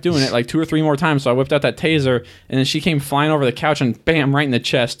she kept doing it like 2 or 3 more times, so I whipped out that taser, and then she came flying over the couch and bam, right in the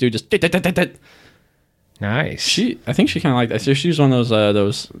chest, dude. Just nice. I think she kind of liked that. So she was one of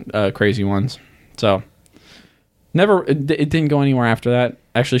those crazy ones. So it didn't go anywhere after that.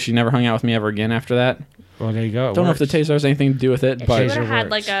 Actually, she never hung out with me ever again after that. Well, there you go. Don't know if the taser has anything to do with it, If but she would have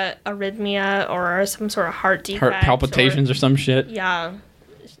had like a arrhythmia or some sort of heart defect, heart palpitations or some shit. Yeah.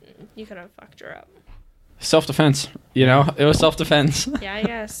 You could have fucked her up. Self-defense. You know, it was self-defense. Yeah, I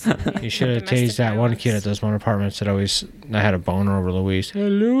guess. You should have tased that one kid at those one apartments that I had a boner over Luis. Hey,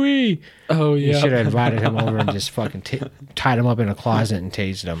 Louis. Oh, You yeah. should have invited him over and just fucking tied him up in a closet and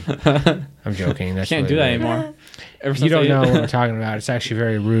tased him. I'm joking. That's Can't really do that weird. anymore. Ever You since don't I- know what I'm talking about. It's actually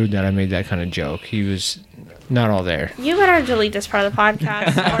very rude that I made that kind of joke. He was not all there. You better delete this part of the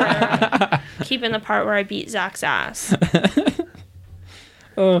podcast or keep in the part where I beat Zach's ass.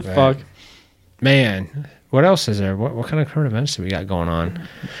 Oh, Right. fuck. Man, what else is there? What kind of current events do we got going on?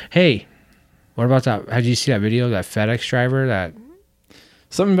 Hey, what about that? Did you see that video of that FedEx driver that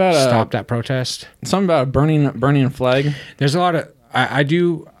Something about stopped that protest? something about burning a flag. There's a lot of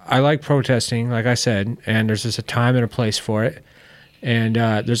I like protesting, like I said, and there's just a time and a place for it. And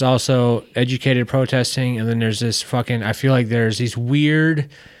there's also educated protesting, and then there's this fucking, I feel like there's these weird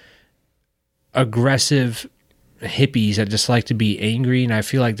aggressive hippies that just like to be angry, and I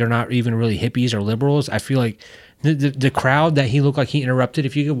feel like they're not even really hippies or liberals. I feel like the crowd that he looked like he interrupted,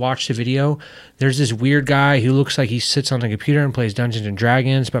 if you could watch the video, there's this weird guy who looks like he sits on the computer and plays Dungeons and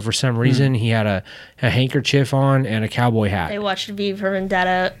Dragons, but for some reason he had a handkerchief on and a cowboy hat. They watched V for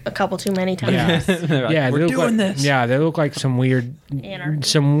Vendetta a couple too many times. Yeah. Yeah, we're they look doing like, this. Yeah, they look like some weird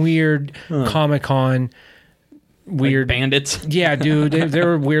Anarchy. Comic-Con weird bandits. Yeah, dude, they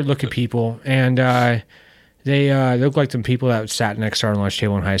were weird looking people, and they look like the people that sat next to our lunch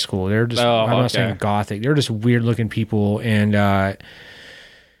table in high school. They're just, I'm not saying gothic. They're just weird looking people, and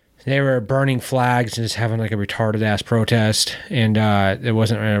they were burning flags and just having like a retarded ass protest. And it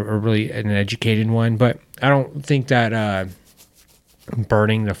wasn't a really an educated one, but I don't think that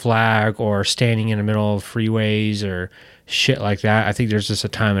burning the flag or standing in the middle of freeways or shit like that, I think there's just a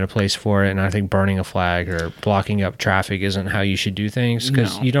time and a place for it. And I think burning a flag or blocking up traffic isn't how you should do things,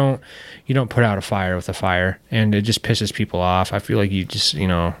 because you don't put out a fire with a fire, and it just pisses people off. I feel like you just,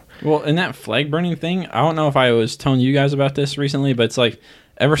 Well, in that flag burning thing, I don't know if I was telling you guys about this recently, but it's like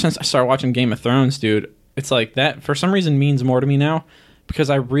ever since I started watching Game of Thrones, dude, it's like that for some reason means more to me now, because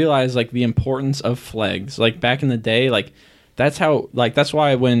I realize like the importance of flags. Like back in the day, like that's how, like, that's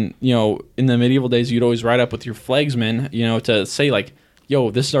why when, in the medieval days, you'd always ride up with your flagsmen, to say like, yo,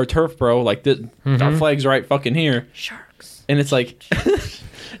 this is our turf, bro. Like our flag's right fucking here. Sharks. And it's like,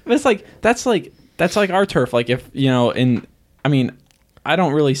 it's like, that's like our turf. Like if, and I mean, I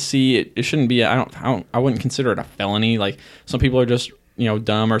don't really see it. It shouldn't be, I wouldn't consider it a felony. Like some people are just,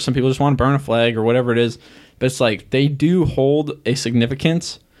 dumb, or some people just want to burn a flag or whatever it is. But it's like, they do hold a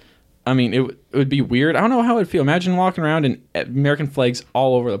significance. I mean, it would be weird. I don't know how it would feel. Imagine walking around and American flags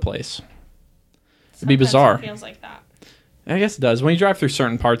all over the place. It'd be bizarre. It feels like that. I guess it does. When you drive through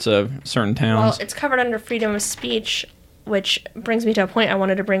certain parts of certain towns. Well, it's covered under freedom of speech, which brings me to a point I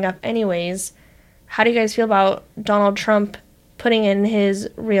wanted to bring up anyways. How do you guys feel about Donald Trump putting in his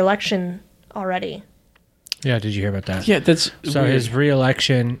re-election already? Yeah, did you hear about that? Yeah, that's so weird. his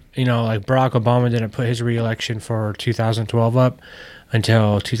re-election, like Barack Obama didn't put his re-election for 2012 up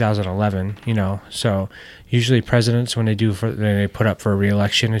until 2011, so usually presidents, when they put up for a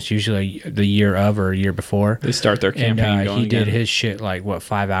re-election, it's usually the year of or a year before They start their campaign and going he did again. his shit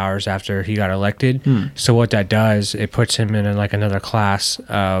 5 hours after he got elected. So what that does, it puts him in another class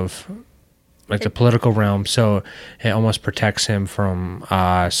of the political realm, so it almost protects him from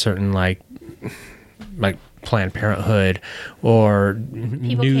certain like Planned Parenthood or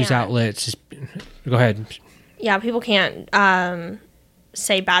news can't. outlets. Go ahead. Yeah, people can't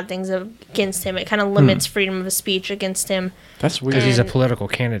say bad things against him. It kind of limits freedom of speech against him. That's weird. Because he's a And- political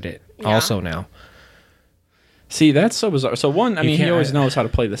candidate also now. See, that's so bizarre. So one, I mean, he can't- always knows how to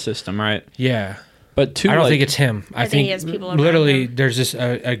play the system, right? Yeah. But two, I don't think it's him. I think he has people around literally him. there's just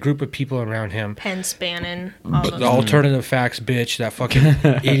a group of people around him. Pence, Bannon, all The those. alternative facts bitch, that fucking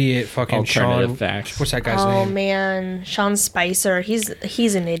idiot fucking Alternative Sean. facts. What's that guy's Oh name? man, Sean Spicer. He's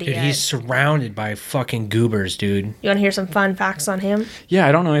an idiot. Dude, he's surrounded by fucking goobers, dude. You want to hear some fun facts on him? Yeah,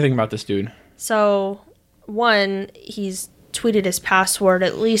 I don't know anything about this dude. So, one, he's tweeted his password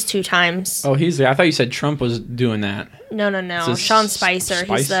at least 2 times. Oh, I thought you said Trump was doing that. No. So Sean Spicer.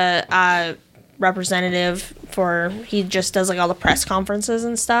 Spice? He's the representative he just does all the press conferences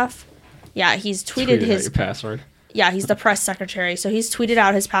and stuff. Yeah, he's tweeted Tweeted out his your password. Yeah, he's the press secretary. So he's tweeted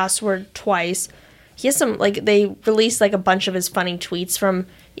out his password twice. He has some they released a bunch of his funny tweets from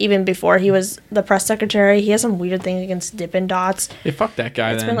even before he was the press secretary. He has some weird thing against Dippin' Dots. Hey, fuck that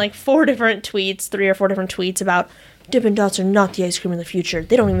guy. It's then. been 4 different tweets, 3 or 4 different tweets about Dippin' Dots are not the ice cream of the future.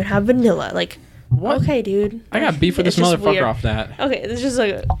 They don't even have vanilla. What? Okay, dude. I got beef with this It's just motherfucker weird. off that. Okay, it's just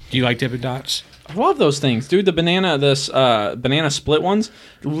like Do you like Dippin' Dots? I love those things, dude. The banana split ones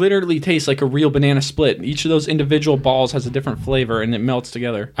literally taste like a real banana split. Each of those individual balls has a different flavor and it melts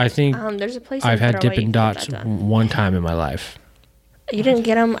together. I think there's a place. I've in had Federal Dippin' you can get Dots that done. one time in my life. You didn't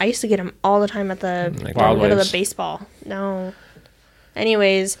get them. I used to get them all the time at the Like Wild go to the Waves. baseball. No.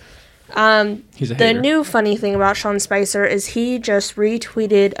 Anyways, He's a the hater. new funny thing about Sean Spicer is he just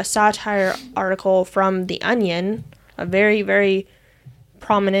retweeted a satire article from The Onion, a very, very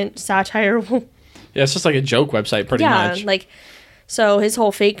prominent satire. Yeah, it's just like a joke website, pretty much. like, so his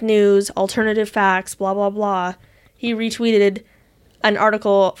whole fake news, alternative facts, blah, blah, blah. He retweeted an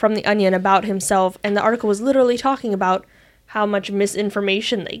article from The Onion about himself, and the article was literally talking about how much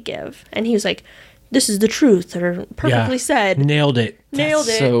misinformation they give. And he was like, this is the truth, or perfectly said. Nailed it. Nailed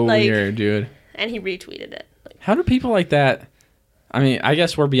it. So like, weird, dude. And he retweeted it. Like, How do people like that? I mean, I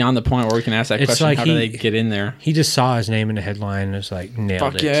guess we're beyond the point where we can ask that It's question. like How do they get in there? He just saw his name in the headline and was like, nailed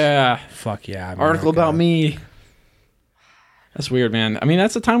Fuck it. yeah. Fuck yeah. Article about America. me. That's weird, man. I mean,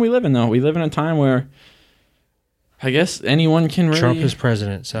 that's the time we live in, though. We live in a time where I guess anyone can really... Trump is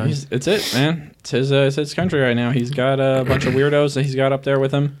president, son. It's it, man. It's his country right now. He's got a bunch of weirdos that he's got up there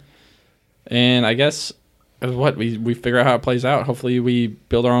with him. And I guess, we figure out how it plays out. Hopefully we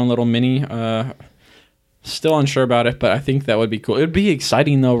build our own little mini. Still unsure about it, but I think that would be cool. It would be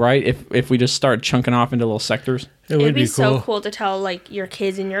exciting, though, right? If we just start chunking off into little sectors. It it'd would be be so cool. cool to tell, like, your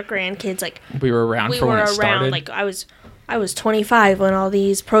kids and your grandkids, like, We were around we for were when it around. started. Like, I was 25 when all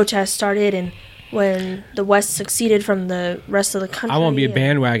these protests started, and when the West succeeded from the rest of the country. I won't be a and-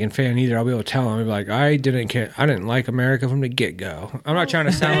 bandwagon fan either. I'll be able to tell them. I'll be like, I didn't like America from the get go. I'm not trying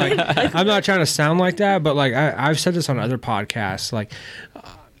to sound like that, but like I've said this on other podcasts. Like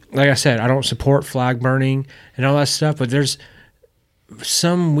I said, I don't support flag burning and all that stuff, but there's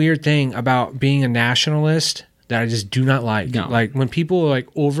some weird thing about being a nationalist that I just do not like. No. Like when people are like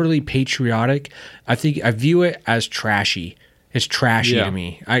overly patriotic, I view it as trashy. It's trashy Yeah. to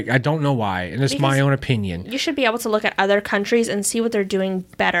me. I don't know why, and it's my Because own opinion. You should be able to look at other countries and see what they're doing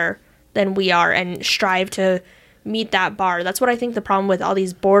better than we are and strive to meet that bar. That's what I think the problem with all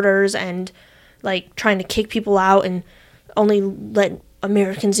these borders and like trying to kick people out and only let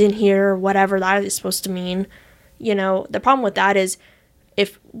Americans in here or whatever that is supposed to mean. You know, the problem with that is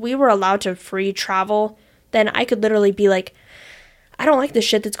if we were allowed to free travel, then I could literally be like, I don't like the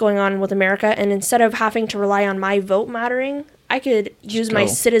shit that's going on with America, and instead of having to rely on my vote mattering, I could use my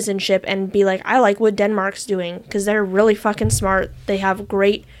go. citizenship and be like, I like what Denmark's doing because they're really fucking smart. They have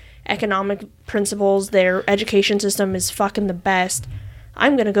great economic principles. Their education system is fucking the best.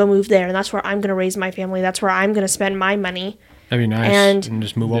 I'm going to go move there, and that's where I'm going to raise my family. That's where I'm going to spend my money. That'd be nice. And And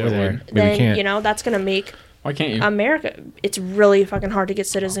just move over there. But we Then, can't. you know, that's going to make Why can't you? America, it's really fucking hard to get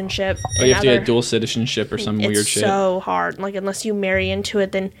citizenship. Or in you have to other- get dual citizenship or some it's weird shit. so hard. Like unless you marry into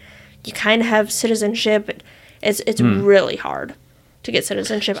it, then you kind of have citizenship. It's really hard to get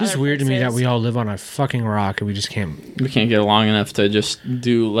citizenship. It's just other weird to me that places. we all live on a fucking rock and we just can't. We can't get along enough to just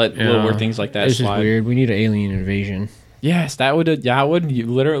let little weird things like that It's just slide. weird. We need an alien invasion. Yes, that would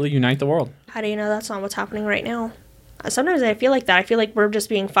literally unite the world. How do you know that's not what's happening right now? Sometimes I feel like that. I feel like we're just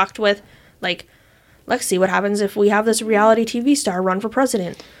being fucked with. Like, let's see what happens if we have this reality TV star run for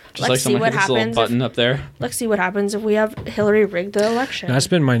president. Just like someone hit this little button up there. Let's see what happens if we have Hillary rig the election. That's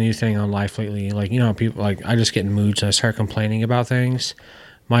been my new thing on life lately. Like, you know, people like I just get in moods and I start complaining about things.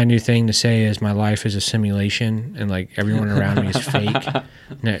 My new thing to say is my life is a simulation and like everyone around me is fake.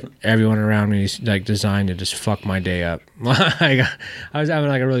 And everyone around me is like designed to just fuck my day up. Like, I was having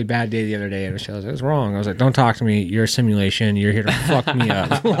like a really bad day the other day and she was like, "What's wrong?" I was like, "Don't talk to me. You're a simulation. You're here to fuck me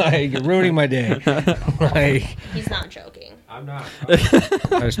up. Like, you're ruining my day." Like, He's not joking. I'm not.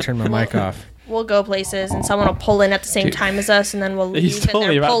 I just turned my mic off. We'll go places and someone will pull in at the same time as us, and then we'll leave. He's And totally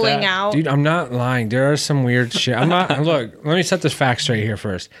they're about pulling that. out. Dude, I'm not lying. There are some weird shit. I'm not. Look, let me set this fact straight here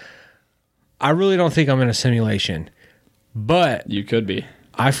first. I really don't think I'm in a simulation, but You could be.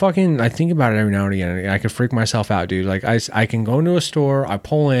 I think about it every now and again. I could freak myself out, dude. Like I can go into a store, I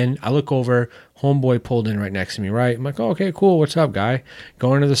pull in, I look over, homeboy pulled in right next to me, right? I'm like, oh, okay, cool. What's up, guy?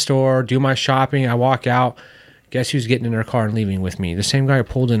 Go into the store, do my shopping. I walk out. Guess who's getting in their car and leaving with me? The same guy who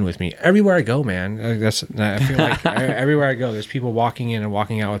pulled in with me. Everywhere I go, man. I feel like everywhere I go, there's people walking in and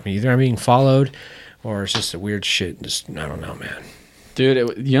walking out with me. Either I'm being followed, or it's just a weird shit. Just I don't know, man. Dude,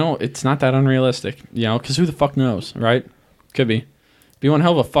 it's not that unrealistic, because who the fuck knows, right? Could be. Be one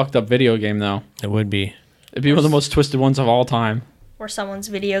hell of a fucked up video game, though. It would be. It'd be one of the most twisted ones of all time. Or someone's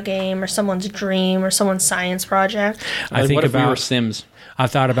video game, or someone's dream, or someone's science project. I think what if we about were Sims? I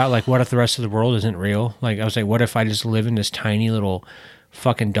thought about like what if the rest of the world isn't real? Like I was like, what if I just live in this tiny little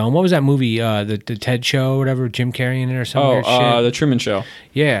fucking dome. What was that movie? The TED Show, or whatever. Jim Carrey in it or some weird shit. The Truman Show.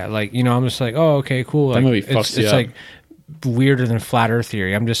 Yeah, like I'm just like, oh, okay, cool. That Like, movie fucks you it's up. like weirder than flat Earth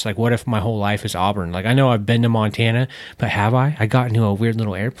theory. I'm just like, what if my whole life is Auburn? Like, I know I've been to Montana, but have I? I got into a weird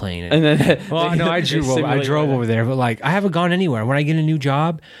little airplane. And then Well, no, I drove over there, but like, I haven't gone anywhere. When I get a new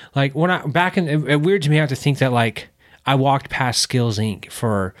job, like it weird to me. I have to think that like I walked past Skills Inc.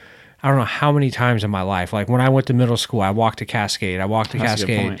 for I don't know how many times in my life. Like when I went to middle school, I walked to Cascade. That's a good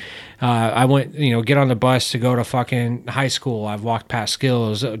Cascade. point. I went, get on the bus to go to fucking high school. I've walked past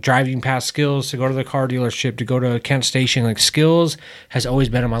Skills, driving past Skills to go to the car dealership, to go to Kent Station. Like Skills has always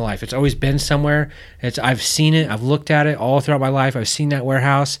been in my life. It's always been somewhere. I've seen it. I've looked at it all throughout my life. I've seen that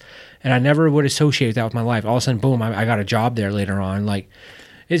warehouse, and I never would associate that with my life. All of a sudden, boom, I got a job there later on. Like,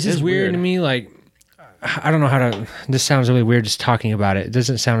 it's just weird to me. Like, I don't know how to. This sounds really weird just talking about it. It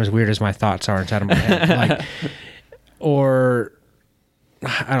doesn't sound as weird as my thoughts are inside of my head. Like, or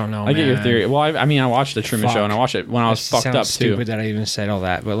I don't know. I get your theory. Well, I mean, I watched the Truman Show, and I watched it when I was fucked up stupid too. that I even said all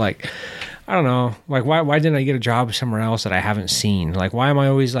that, but like, I don't know. Like, why didn't I get a job somewhere else that I haven't seen? Like, why am I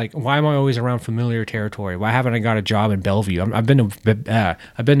always around familiar territory? Why haven't I got a job in Bellevue? I've been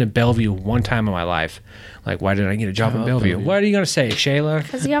to Bellevue one time in my life. Like, why didn't I get a job in Bellevue? What are you gonna say, Shayla?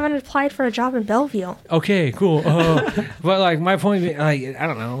 Because you haven't applied for a job in Bellevue. Okay, cool. But like, my point, like, I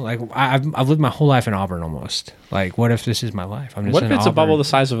don't know. Like, I've lived my whole life in Auburn almost. Like, what if this is my life? I'm just What if in it's a Auburn. bubble the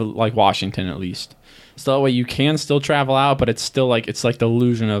size of like Washington at least? So that way you can still travel out, but it's still like the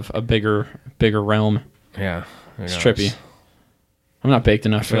illusion of a bigger realm. Yeah, It's trippy. I'm not baked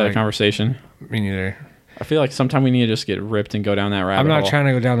enough for that like- conversation. Me neither. I feel like sometime we need to just get ripped and go down that rabbit hole. I'm not trying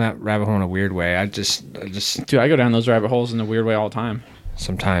to go down that rabbit hole in a weird way. I just Dude, I go down those rabbit holes in a weird way all the time.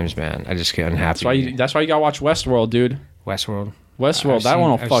 sometimes, man, I just get unhappy. That's why you gotta watch Westworld, dude. Westworld. That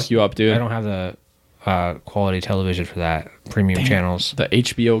one will fuck you up, dude. I don't have the quality television for that. Premium channels. The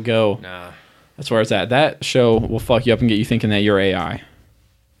HBO Go. Nah. That's where it's at. That show will fuck you up and get you thinking that you're AI.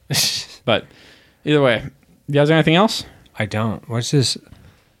 But either way, you guys have anything else? I don't. What's this?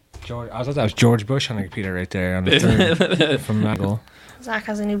 George. I thought that was George Bush on the computer right there on the third from Michael. Zach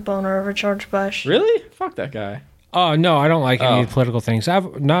has a new boner over George Bush. Really? Fuck that guy. Oh no, I don't like any political things.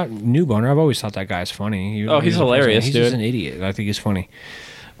 I've not new boner. I've always thought that guy's funny. He's hilarious, He's dude. just an idiot. I think he's funny.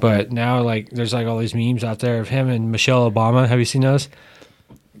 But now, like, there's like all these memes out there of him and Michelle Obama. Have you seen those?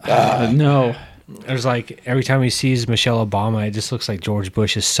 No. There's like every time he sees Michelle Obama, it just looks like George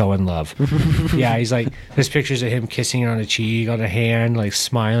Bush is so in love. Yeah, he's like, there's pictures of him kissing her on the cheek, on the hand, like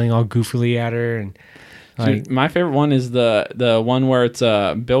smiling all goofily at her, and like Dude, my favorite one is the one where it's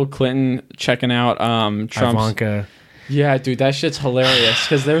Bill Clinton checking out Trump's. Ivanka. Yeah, dude, that shit's hilarious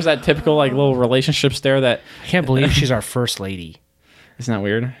because there's that typical like little relationship stare that. I can't believe she's our first lady. Isn't that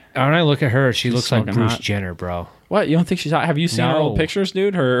weird? When I look at her, she looks like smoking Bruce hot. Jenner, bro. What, you don't think she's hot? Have you seen her old No. pictures,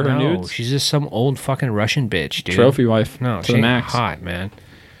 dude? Her No, nudes? she's just some old fucking Russian bitch, dude. Trophy wife. No, to she the ain't max. hot, man.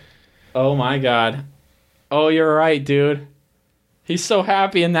 Oh my god. Oh, you're right, dude. He's so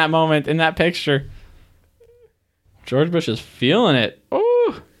happy in that moment, in that picture. George Bush is feeling it.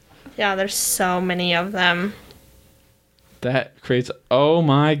 Oh, Yeah, there's so many of them. that creates. Oh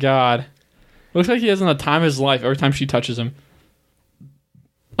my god. Looks like he hasn't the time of his life every time she touches him.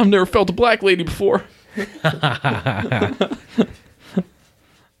 I've never felt a black lady before.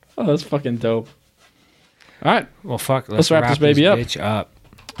 Oh, that's fucking dope. All right. Well, fuck. Let's wrap this baby up. Bitch up.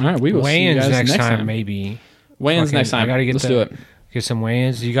 All right. We will see you Weigh-ins guys next time, maybe. Weigh-ins Fucking- next time. I gotta get Let's do it. Get some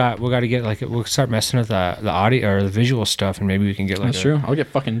weigh-ins. We got to get like we'll start messing with the audio or the visual stuff, and maybe we can get like That's true. I'll get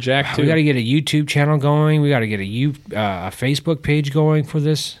fucking jacked too. We got to get a YouTube channel going. We got to get a Facebook page going for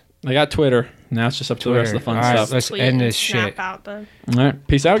this. I got Twitter. Now it's just up to the rest of the fun All right, stuff. let's Tweet end and this snap shit. out the All right.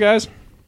 Peace out, guys.